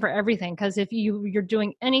foundation for everything. Because if you're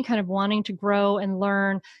doing any kind of wanting to grow and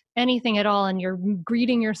learn anything at all, and you're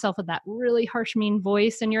greeting yourself with that really harsh, mean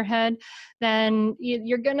voice in your head, then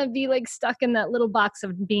you're going to be like stuck in that little box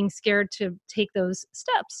of being scared to take those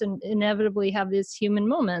steps and inevitably have these human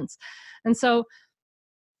moments. And so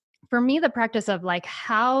for me, the practice of like,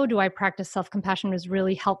 how do I practice self-compassion was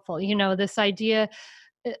really helpful. This idea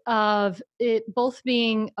of it both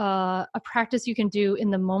being a practice you can do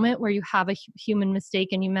in the moment where you have a human mistake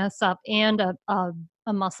and you mess up, and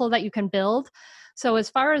a muscle that you can build. So as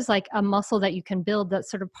far as like a muscle that you can build, that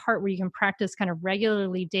sort of part where you can practice kind of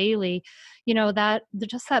regularly, daily, that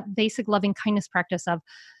just that basic loving kindness practice of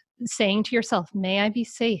saying to yourself, may I be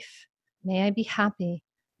safe, may I be happy,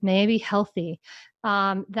 may I be healthy.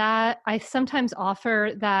 That I sometimes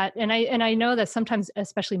offer that, and I know that sometimes,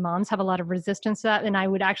 especially moms, have a lot of resistance to that. And I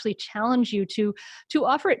would actually challenge you to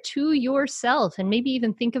offer it to yourself, and maybe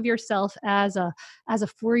even think of yourself as a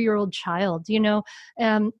 4-year-old child,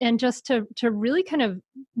 and just to really kind of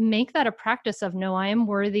make that a practice of, no, I am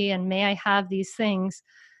worthy, and may I have these things.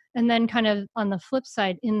 And then kind of on the flip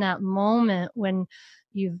side, in that moment when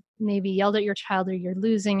you've maybe yelled at your child, or you're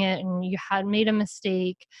losing it, and you had made a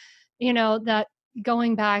mistake, that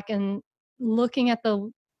going back and looking at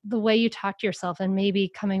the way you talk to yourself, and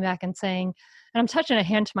maybe coming back and saying, and I'm touching a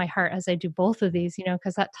hand to my heart as I do both of these,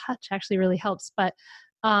 because that touch actually really helps. But,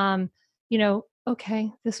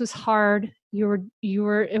 okay, this was hard.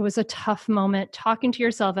 It was a tough moment, talking to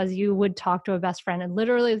yourself as you would talk to a best friend, and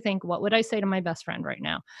literally think, what would I say to my best friend right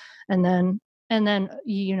now? And then,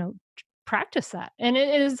 practice that. And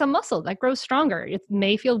it is a muscle that grows stronger. It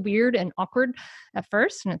may feel weird and awkward at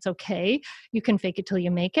first, and it's okay. You can fake it till you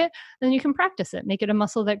make it. Then you can practice it, make it a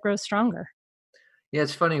muscle that grows stronger. Yeah,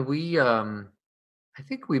 it's funny. I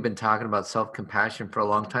think we've been talking about self-compassion for a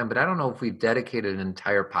long time, but I don't know if we've dedicated an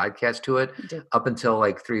entire podcast to it. Up until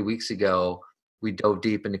like 3 weeks ago, we dove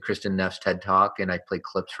deep into Kristin Neff's TED Talk, and I played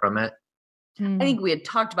clips from it. I think we had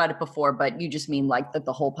talked about it before, but you just mean like that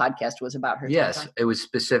the whole podcast was about her. Yes, it was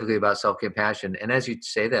specifically about self-compassion. And as you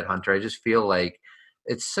say that, Hunter, I just feel like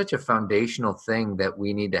it's such a foundational thing that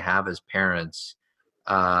we need to have as parents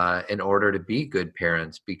in order to be good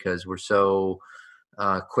parents, because we're so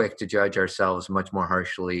quick to judge ourselves much more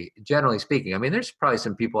harshly, generally speaking. I mean, there's probably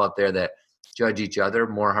some people out there that judge each other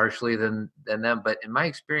more harshly than them. But in my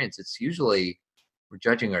experience, it's usually we're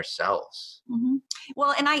judging ourselves. Mm-hmm.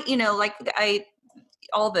 Well, and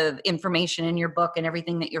all the information in your book and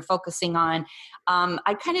everything that you're focusing on,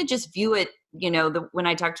 I kind of just view it, when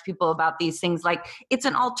I talk to people about these things, like it's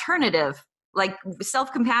an alternative. Like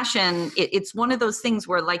self-compassion, it's one of those things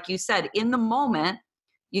where, like you said, in the moment,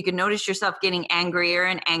 you can notice yourself getting angrier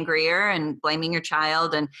and angrier and blaming your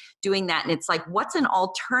child and doing that. And it's like, what's an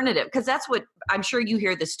alternative? Because that's what I'm sure you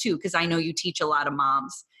hear this too, because I know you teach a lot of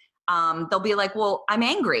moms. They'll be like, well, I'm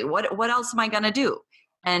angry. What else am I going to do?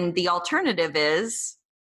 And the alternative is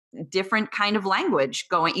different kind of language,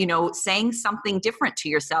 going, saying something different to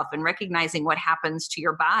yourself and recognizing what happens to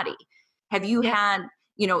your body. Have you had,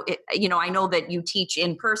 I know that you teach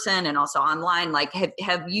in person and also online, like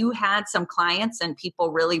have you had some clients and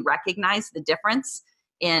people really recognize the difference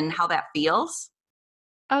in how that feels?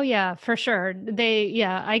 Oh yeah, for sure.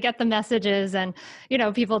 I get the messages, and,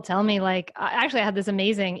 people tell me, like, I had this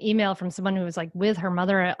amazing email from someone who was like with her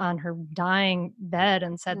mother on her dying bed,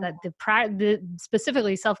 and said that the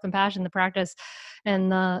specifically self-compassion, the practice, and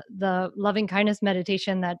the loving kindness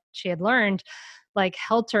meditation that she had learned, like,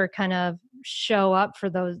 helped her kind of show up for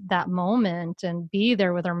that moment and be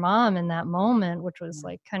there with her mom in that moment, which was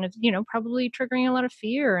like kind of, probably triggering a lot of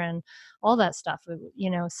fear and all that stuff,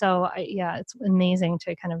 so it's amazing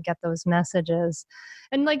to kind of get those messages.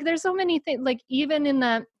 And like, there's so many things, like even in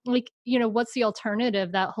that, like, what's the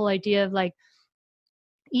alternative, that whole idea of like,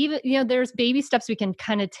 even, there's baby steps we can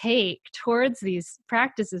kind of take towards these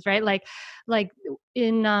practices, right? Like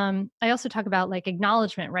in, I also talk about like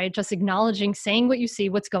acknowledgement, right? Just acknowledging, saying what you see,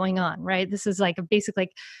 what's going on, right? This is like a basic,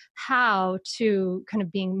 like how to kind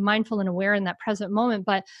of being mindful and aware in that present moment.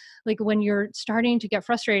 But like when you're starting to get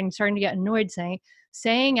frustrated and starting to get annoyed,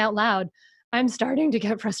 saying out loud, I'm starting to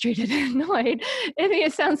get frustrated and annoyed. I mean,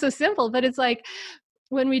 it sounds so simple, but it's like,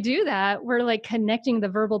 when we do that, we're like connecting the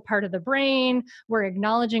verbal part of the brain, we're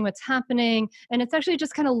acknowledging what's happening, and it's actually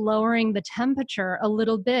just kind of lowering the temperature a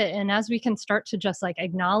little bit. And as we can start to just like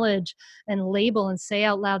acknowledge and label and say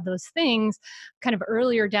out loud those things kind of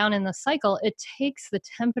earlier down in the cycle, it takes the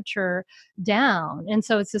temperature down. And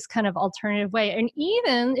so it's this kind of alternative way. And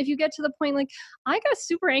even if you get to the point, like I got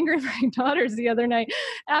super angry at my daughters the other night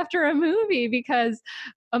after a movie because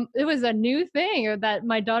it was a new thing that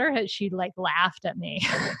my daughter she like laughed at me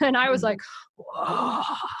and I was like, whoa.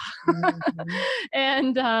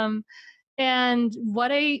 And what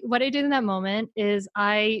I did in that moment is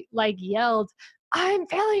I like yelled, I'm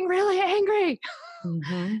feeling really angry.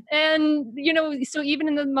 And, so even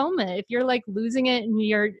in the moment, if you're like losing it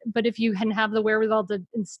but if you can have the wherewithal to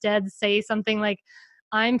instead say something like,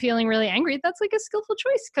 I'm feeling really angry, that's like a skillful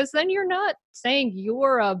choice, because then you're not saying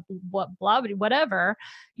you're a whatever.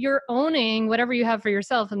 You're owning whatever you have for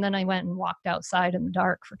yourself. And then I went and walked outside in the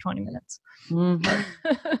dark for 20 minutes.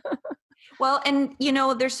 Well, and,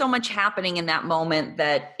 there's so much happening in that moment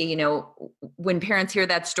that, when parents hear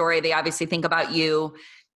that story, they obviously think about you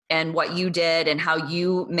and what you did and how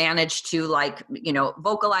you managed to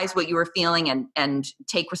vocalize what you were feeling and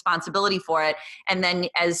take responsibility for it. And then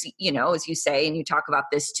as you say, and you talk about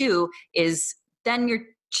this too, is then your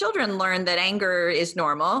children learn that anger is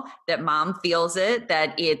normal, that mom feels it,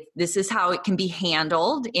 that this is how it can be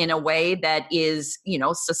handled in a way that is,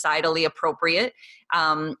 societally appropriate.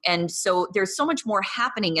 And so there's so much more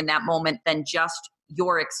happening in that moment than just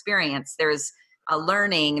your experience. There's a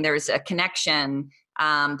learning, there's a connection.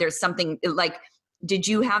 There's something like, did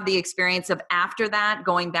you have the experience of after that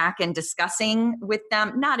going back and discussing with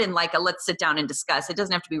them? Not in like let's sit down and discuss. It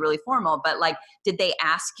doesn't have to be really formal, but like, did they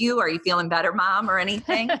ask you, are you feeling better, mom, or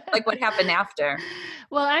anything? Like what happened after?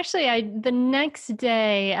 Well, actually, the next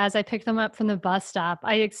day as I picked them up from the bus stop,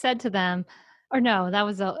 I said to them, or no, that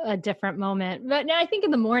was a different moment. But I think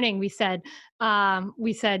in the morning we said, yeah,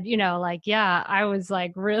 I was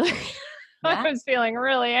like really... I was feeling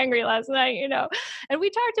really angry last night, and we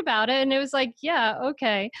talked about it and it was like, yeah,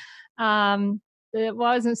 okay. It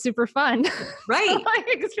wasn't super fun. Right. I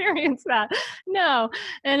experienced that. No.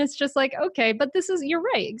 And it's just like, okay, but you're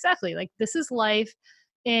right. Exactly. Like this is life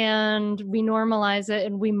and we normalize it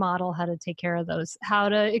and we model how to take care of how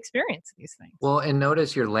to experience these things. Well, and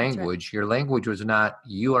notice your language. Right. Your language was not,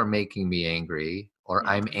 you are making me angry or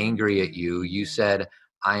I'm angry at you. You said,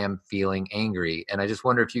 I am feeling angry. And I just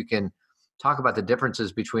wonder if you can talk about the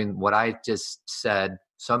differences between what I just said,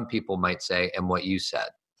 some people might say, and what you said.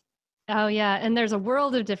 Oh yeah. And there's a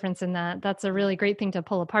world of difference in that. That's a really great thing to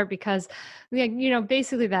pull apart because,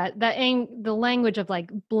 basically the language of like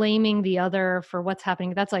blaming the other for what's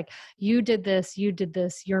happening. That's like, you did this,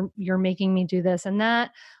 you're making me do this. And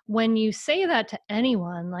that when you say that to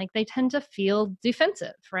anyone, like they tend to feel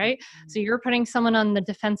defensive, right? Mm-hmm. So you're putting someone on the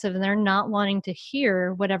defensive and they're not wanting to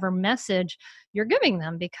hear whatever message you're giving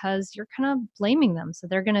them because you're kind of blaming them. So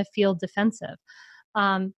they're going to feel defensive.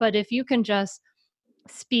 But if you can just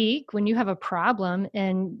speak when you have a problem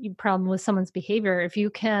with someone's behavior, if you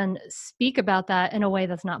can speak about that in a way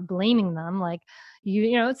that's not blaming them, like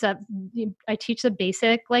it's that I teach the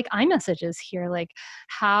basic like iMessages here, like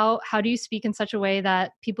how do you speak in such a way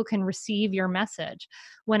that people can receive your message?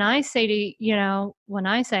 When I say when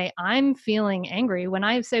I say I'm feeling angry, when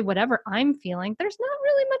I say whatever I'm feeling, there's not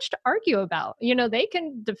really much to argue about. They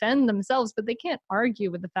can defend themselves, but they can't argue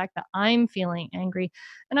with the fact that I'm feeling angry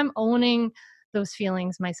and I'm owning those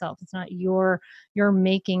feelings myself. It's not you're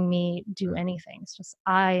making me do anything. It's just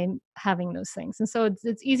I'm having those things. And so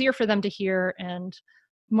it's easier for them to hear and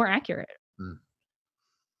more accurate.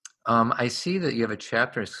 I see that you have a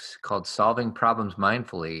chapter called Solving Problems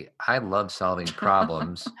Mindfully. I love solving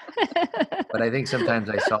problems, but I think sometimes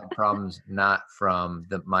I solve problems not from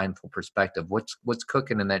the mindful perspective. What's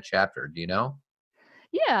cooking in that chapter? Do you know?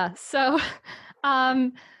 Yeah. So,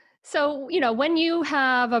 when you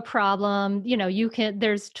have a problem,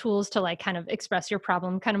 there's tools to like kind of express your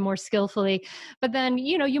problem kind of more skillfully, but then,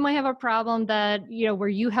 you might have a problem that, where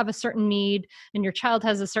you have a certain need and your child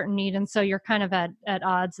has a certain need. And so you're kind of at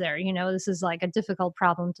odds there, this is like a difficult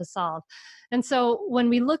problem to solve. And so when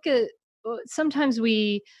we look at, sometimes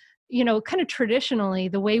we kind of traditionally,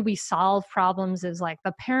 the way we solve problems is like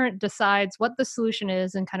the parent decides what the solution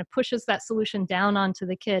is and kind of pushes that solution down onto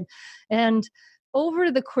the kid. And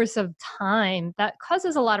over the course of time, that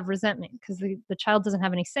causes a lot of resentment because the child doesn't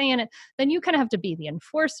have any say in it. Then you kind of have to be the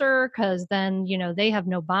enforcer because then, they have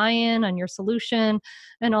no buy-in on your solution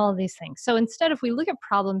and all of these things. So instead, if we look at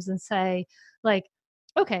problems and say, like,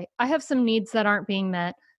 okay, I have some needs that aren't being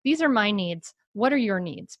met. These are my needs. What are your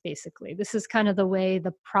needs, basically? This is kind of the way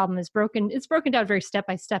the problem is broken. It's broken down very step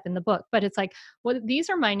by step in the book, but it's like, well, these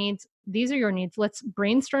are my needs. These are your needs. Let's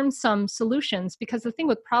brainstorm some solutions, because the thing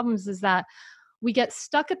with problems is that we get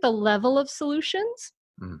stuck at the level of solutions,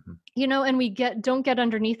 and we don't get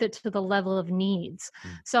underneath it to the level of needs.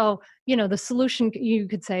 So, the solution, you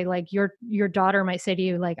could say, like, your daughter might say to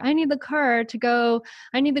you, like, I need the car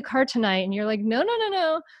tonight. And you're like,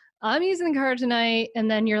 no, I'm using the car tonight.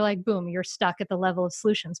 And then you're like, boom, you're stuck at the level of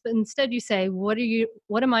solutions. But instead you say, what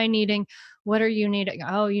am I needing? What are you needing?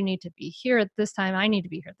 Oh, you need to be here at this time. I need to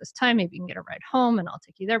be here at this time. Maybe you can get a ride home and I'll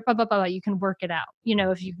take you there. Blah, blah, blah, blah. You can work it out.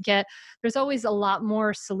 There's always a lot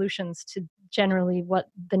more solutions to generally what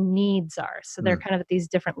the needs are. So they're kind of at these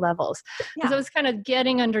different levels. Yeah. So it's kind of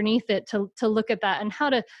getting underneath it to look at that and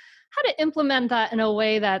how to implement that in a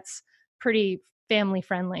way that's pretty family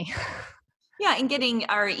friendly. Yeah, and getting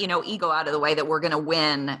our, ego out of the way that we're going to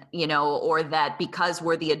win, or that because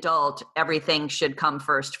we're the adult, everything should come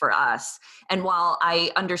first for us. And while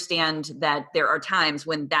I understand that there are times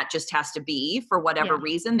when that just has to be for whatever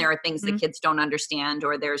reason, there are things that kids don't understand,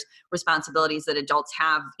 or there's responsibilities that adults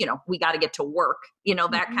have, we got to get to work,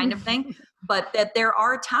 that kind of thing. But that there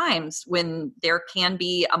are times when there can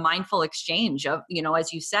be a mindful exchange of,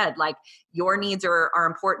 as you said, like, your needs are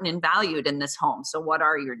important and valued in this home. So what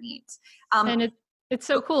are your needs? And it's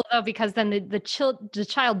so cool though, because then the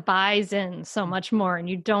child buys in so much more, and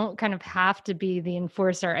you don't kind of have to be the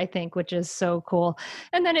enforcer, I think, which is so cool.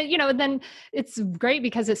 And then then it's great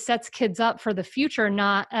because it sets kids up for the future,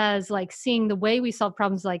 not as like seeing the way we solve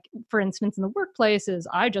problems, like, for instance, in the workplace is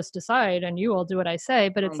I just decide and you all do what I say,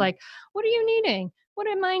 but it's like, what are you needing? What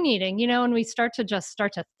am I needing? And we start to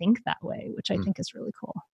think that way, which I think is really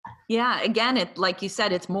cool. Yeah. Again, like you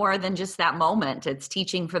said, it's more than just that moment. It's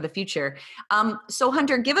teaching for the future. So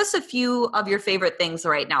Hunter, give us a few of your favorite things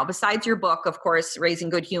right now, besides your book, of course, Raising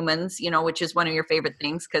Good Humans, which is one of your favorite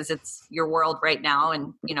things because it's your world right now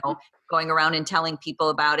and, going around and telling people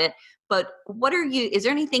about it. But is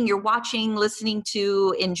there anything you're watching, listening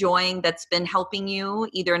to, enjoying that's been helping you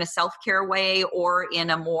either in a self-care way or in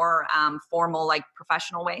a more formal, like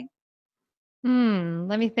professional way?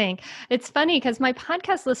 Let me think. It's funny because my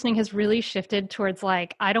podcast listening has really shifted towards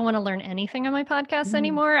like, I don't want to learn anything on my podcast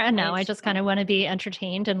anymore. And now I just kind of want to be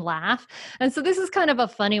entertained and laugh. And so this is kind of a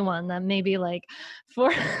funny one that maybe like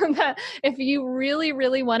for that, if you really,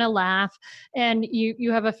 really want to laugh and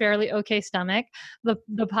you have a fairly okay stomach, the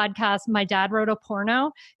podcast, My Dad Wrote a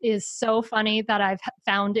Porno, is so funny that I've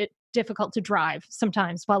found it difficult to drive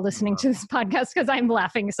sometimes while listening to this podcast because I'm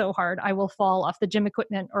laughing so hard I will fall off the gym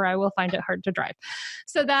equipment or I will find it hard to drive.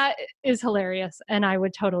 So that is hilarious, and I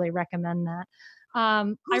would totally recommend that. I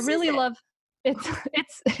really love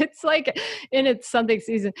it's like in its something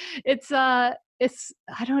season. It's I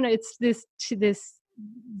don't know. It's this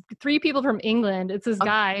 3 people from England. It's this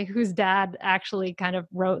guy whose dad actually kind of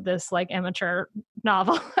wrote this like amateur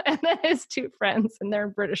novel, and then his 2 friends, and they're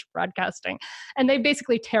British broadcasting, and they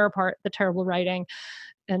basically tear apart the terrible writing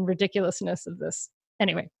and ridiculousness of this.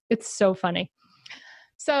 Anyway, it's so funny.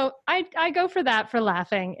 So I go for that for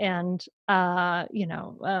laughing, and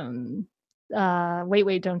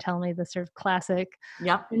Wait, Don't Tell Me, the sort of classic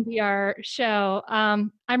NPR show.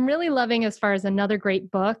 I'm really loving, as far as another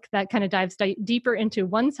great book that kind of dives deeper into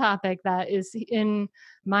one topic that is in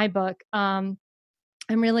my book.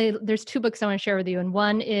 There's 2 books I want to share with you. And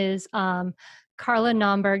one is Carla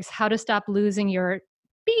Naumburg's How to Stop Losing Your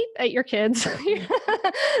Beep at Your Kids.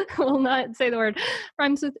 Will not say the word.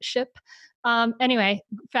 Rhymes with ship. Anyway,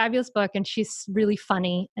 fabulous book, and she's really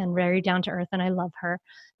funny and very down to earth, and I love her.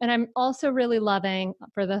 And I'm also really loving,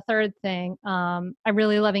 for the third thing, I'm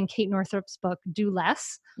really loving Kate Northrup's book, Do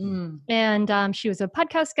Less. And she was a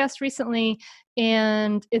podcast guest recently,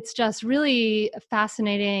 and it's just really a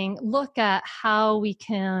fascinating look at how we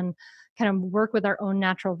can kind of work with our own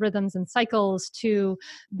natural rhythms and cycles to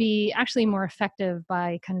be actually more effective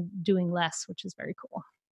by kind of doing less, which is very cool.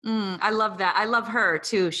 I love that. I love her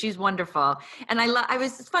too. She's wonderful. And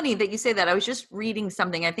it's funny that you say that. I was just reading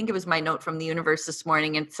something. I think it was my note from the universe this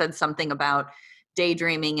morning, and said something about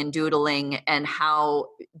daydreaming and doodling and how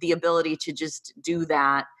the ability to just do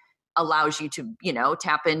that allows you to,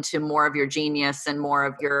 tap into more of your genius and more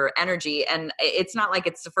of your energy. And it's not like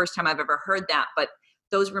it's the first time I've ever heard that, but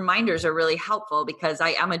those reminders are really helpful because I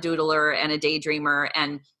am a doodler and a daydreamer,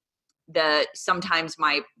 and sometimes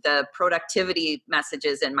the productivity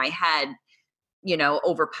messages in my head,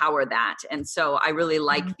 overpower that. And so I really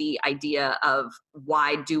like the idea of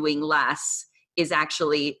why doing less is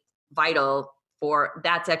actually vital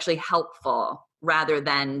that's actually helpful rather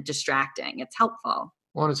than distracting. It's helpful.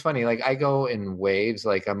 Well, it's funny, like I go in waves.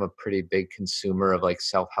 Like I'm a pretty big consumer of like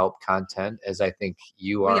self-help content, as I think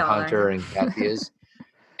you are, Hunter, and Kathy is.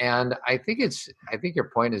 And I think your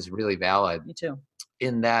point is really valid. Me too.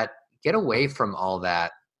 In that, get away from all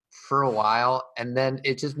that for a while, and then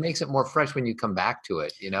it just makes it more fresh when you come back to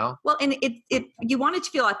it, Well, and you want it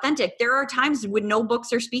to feel authentic. There are times when no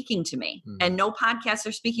books are speaking to me and no podcasts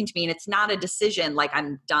are speaking to me, and it's not a decision like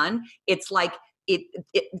I'm done. It's like it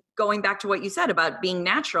going back to what you said about being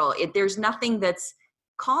natural. There's nothing that's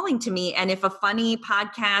calling to me. And if a funny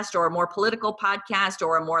podcast or a more political podcast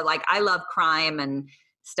or a more like, I love crime and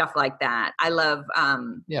stuff like that. I love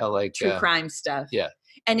true crime stuff. Yeah.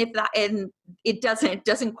 And it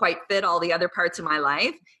doesn't quite fit all the other parts of my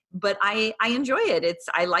life, but I enjoy it.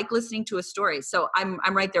 I like listening to a story. So I'm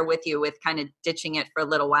right there with you with kind of ditching it for a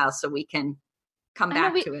little while so we can come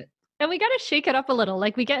back to it. And we got to shake it up a little.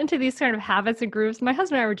 Like we get into these kind of habits and grooves. My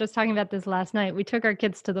husband and I were just talking about this last night. We took our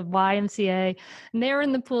kids to the YMCA and they were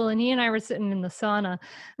in the pool and he and I were sitting in the sauna. And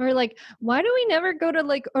we're like, why do we never go to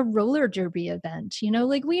like a roller derby event?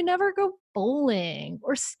 Like we never go bowling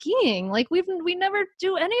or skiing. Like we never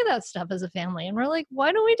do any of that stuff as a family. And we're like,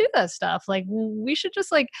 why don't we do that stuff? Like we should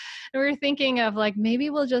just we were thinking of like, maybe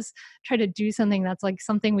we'll just try to do something that's like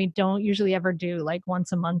something we don't usually ever do like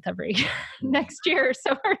once a month every year next year.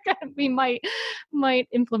 So we might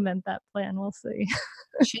implement that plan. We'll see.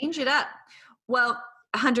 Change it up. Well,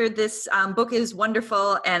 Hunter, this book is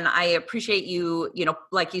wonderful, and I appreciate you,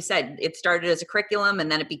 like you said, it started as a curriculum,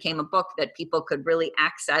 and then it became a book that people could really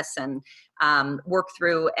access and work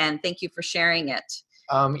through, and thank you for sharing it.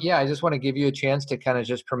 I just want to give you a chance to kind of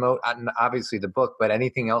just promote, obviously, the book, but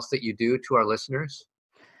anything else that you do to our listeners?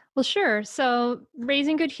 Well, sure. So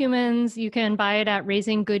Raising Good Humans, you can buy it at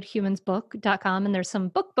raisinggoodhumansbook.com. And there's some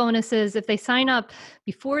book bonuses. If they sign up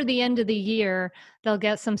before the end of the year, they'll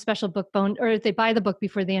get some special book or if they buy the book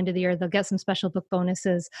before the end of the year, they'll get some special book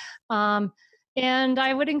bonuses. And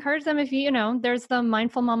I would encourage them if there's the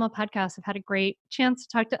Mindful Mama podcast. I've had a great chance to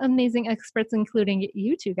talk to amazing experts, including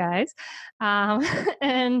you two guys.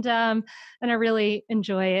 And I really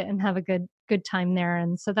enjoy it and have a good time there.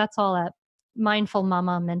 And so that's all at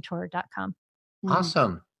mindfulmamamentor.com.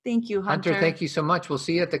 Awesome. Thank you, Hunter. Thank you so much. We'll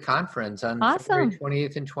see you at the conference on February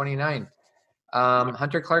 28th and 29th.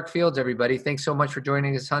 Hunter Clark Fields, everybody. Thanks so much for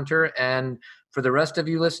joining us, Hunter. And for the rest of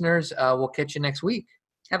you listeners, we'll catch you next week.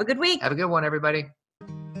 Have a good week. Have a good one, everybody.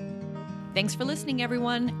 Thanks for listening,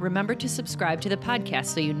 everyone. Remember to subscribe to the podcast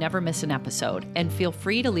so you never miss an episode. And feel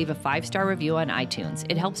free to leave a 5-star review on iTunes.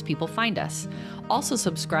 It helps people find us. Also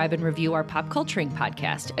subscribe and review our Pop Culturing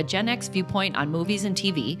podcast, a Gen X viewpoint on movies and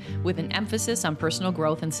TV with an emphasis on personal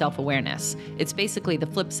growth and self-awareness. It's basically the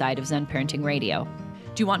flip side of Zen Parenting Radio.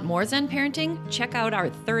 Do you want more Zen parenting? Check out our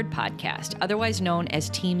third podcast, otherwise known as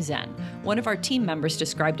Team Zen. One of our team members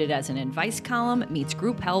described it as an advice column meets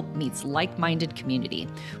group help meets like-minded community.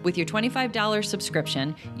 With your $25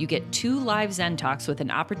 subscription, you get 2 live Zen talks with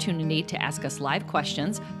an opportunity to ask us live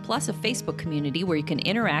questions, plus a Facebook community where you can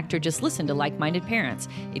interact or just listen to like-minded parents.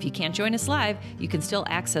 If you can't join us live, you can still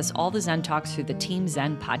access all the Zen talks through the Team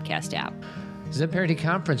Zen podcast app. Zen Parenting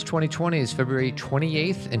Conference 2020 is February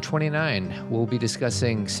 28th and 29th. We'll be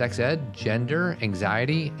discussing sex ed, gender,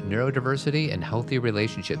 anxiety, neurodiversity, and healthy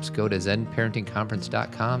relationships. Go to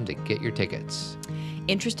zenparentingconference.com to get your tickets.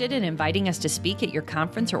 Interested in inviting us to speak at your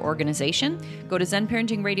conference or organization? Go to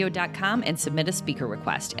zenparentingradio.com and submit a speaker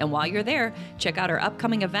request. And while you're there, check out our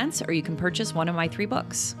upcoming events, or you can purchase one of my 3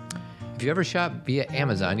 books. If you ever shop via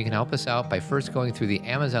Amazon, you can help us out by first going through the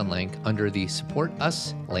Amazon link under the Support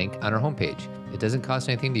Us link on our homepage. It doesn't cost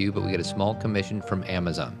anything to you, but we get a small commission from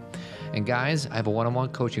Amazon. And guys, I have a one-on-one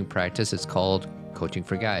coaching practice. It's called Coaching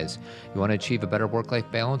for Guys. You want to achieve a better work-life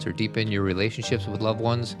balance or deepen your relationships with loved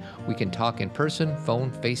ones? We can talk in person,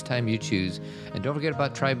 phone, FaceTime, you choose. And don't forget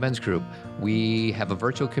about Tribe Men's Group. We have a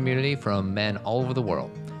virtual community from men all over the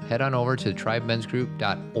world. Head on over to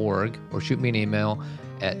tribemensgroup.org or shoot me an email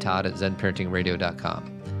at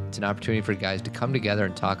todd@zenparentingradio.com. It's an opportunity for guys to come together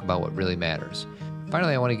and talk about what really matters.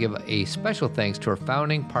 Finally, I want to give a special thanks to our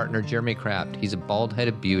founding partner, Jeremy Kraft. He's a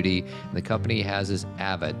bald-headed beauty, and the company he has is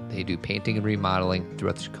Avid. They do painting and remodeling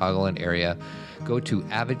throughout the Chicagoland area. Go to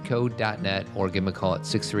avidco.net or give them a call at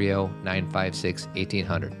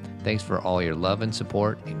 630-956-1800. Thanks for all your love and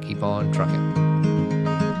support, and keep on trucking.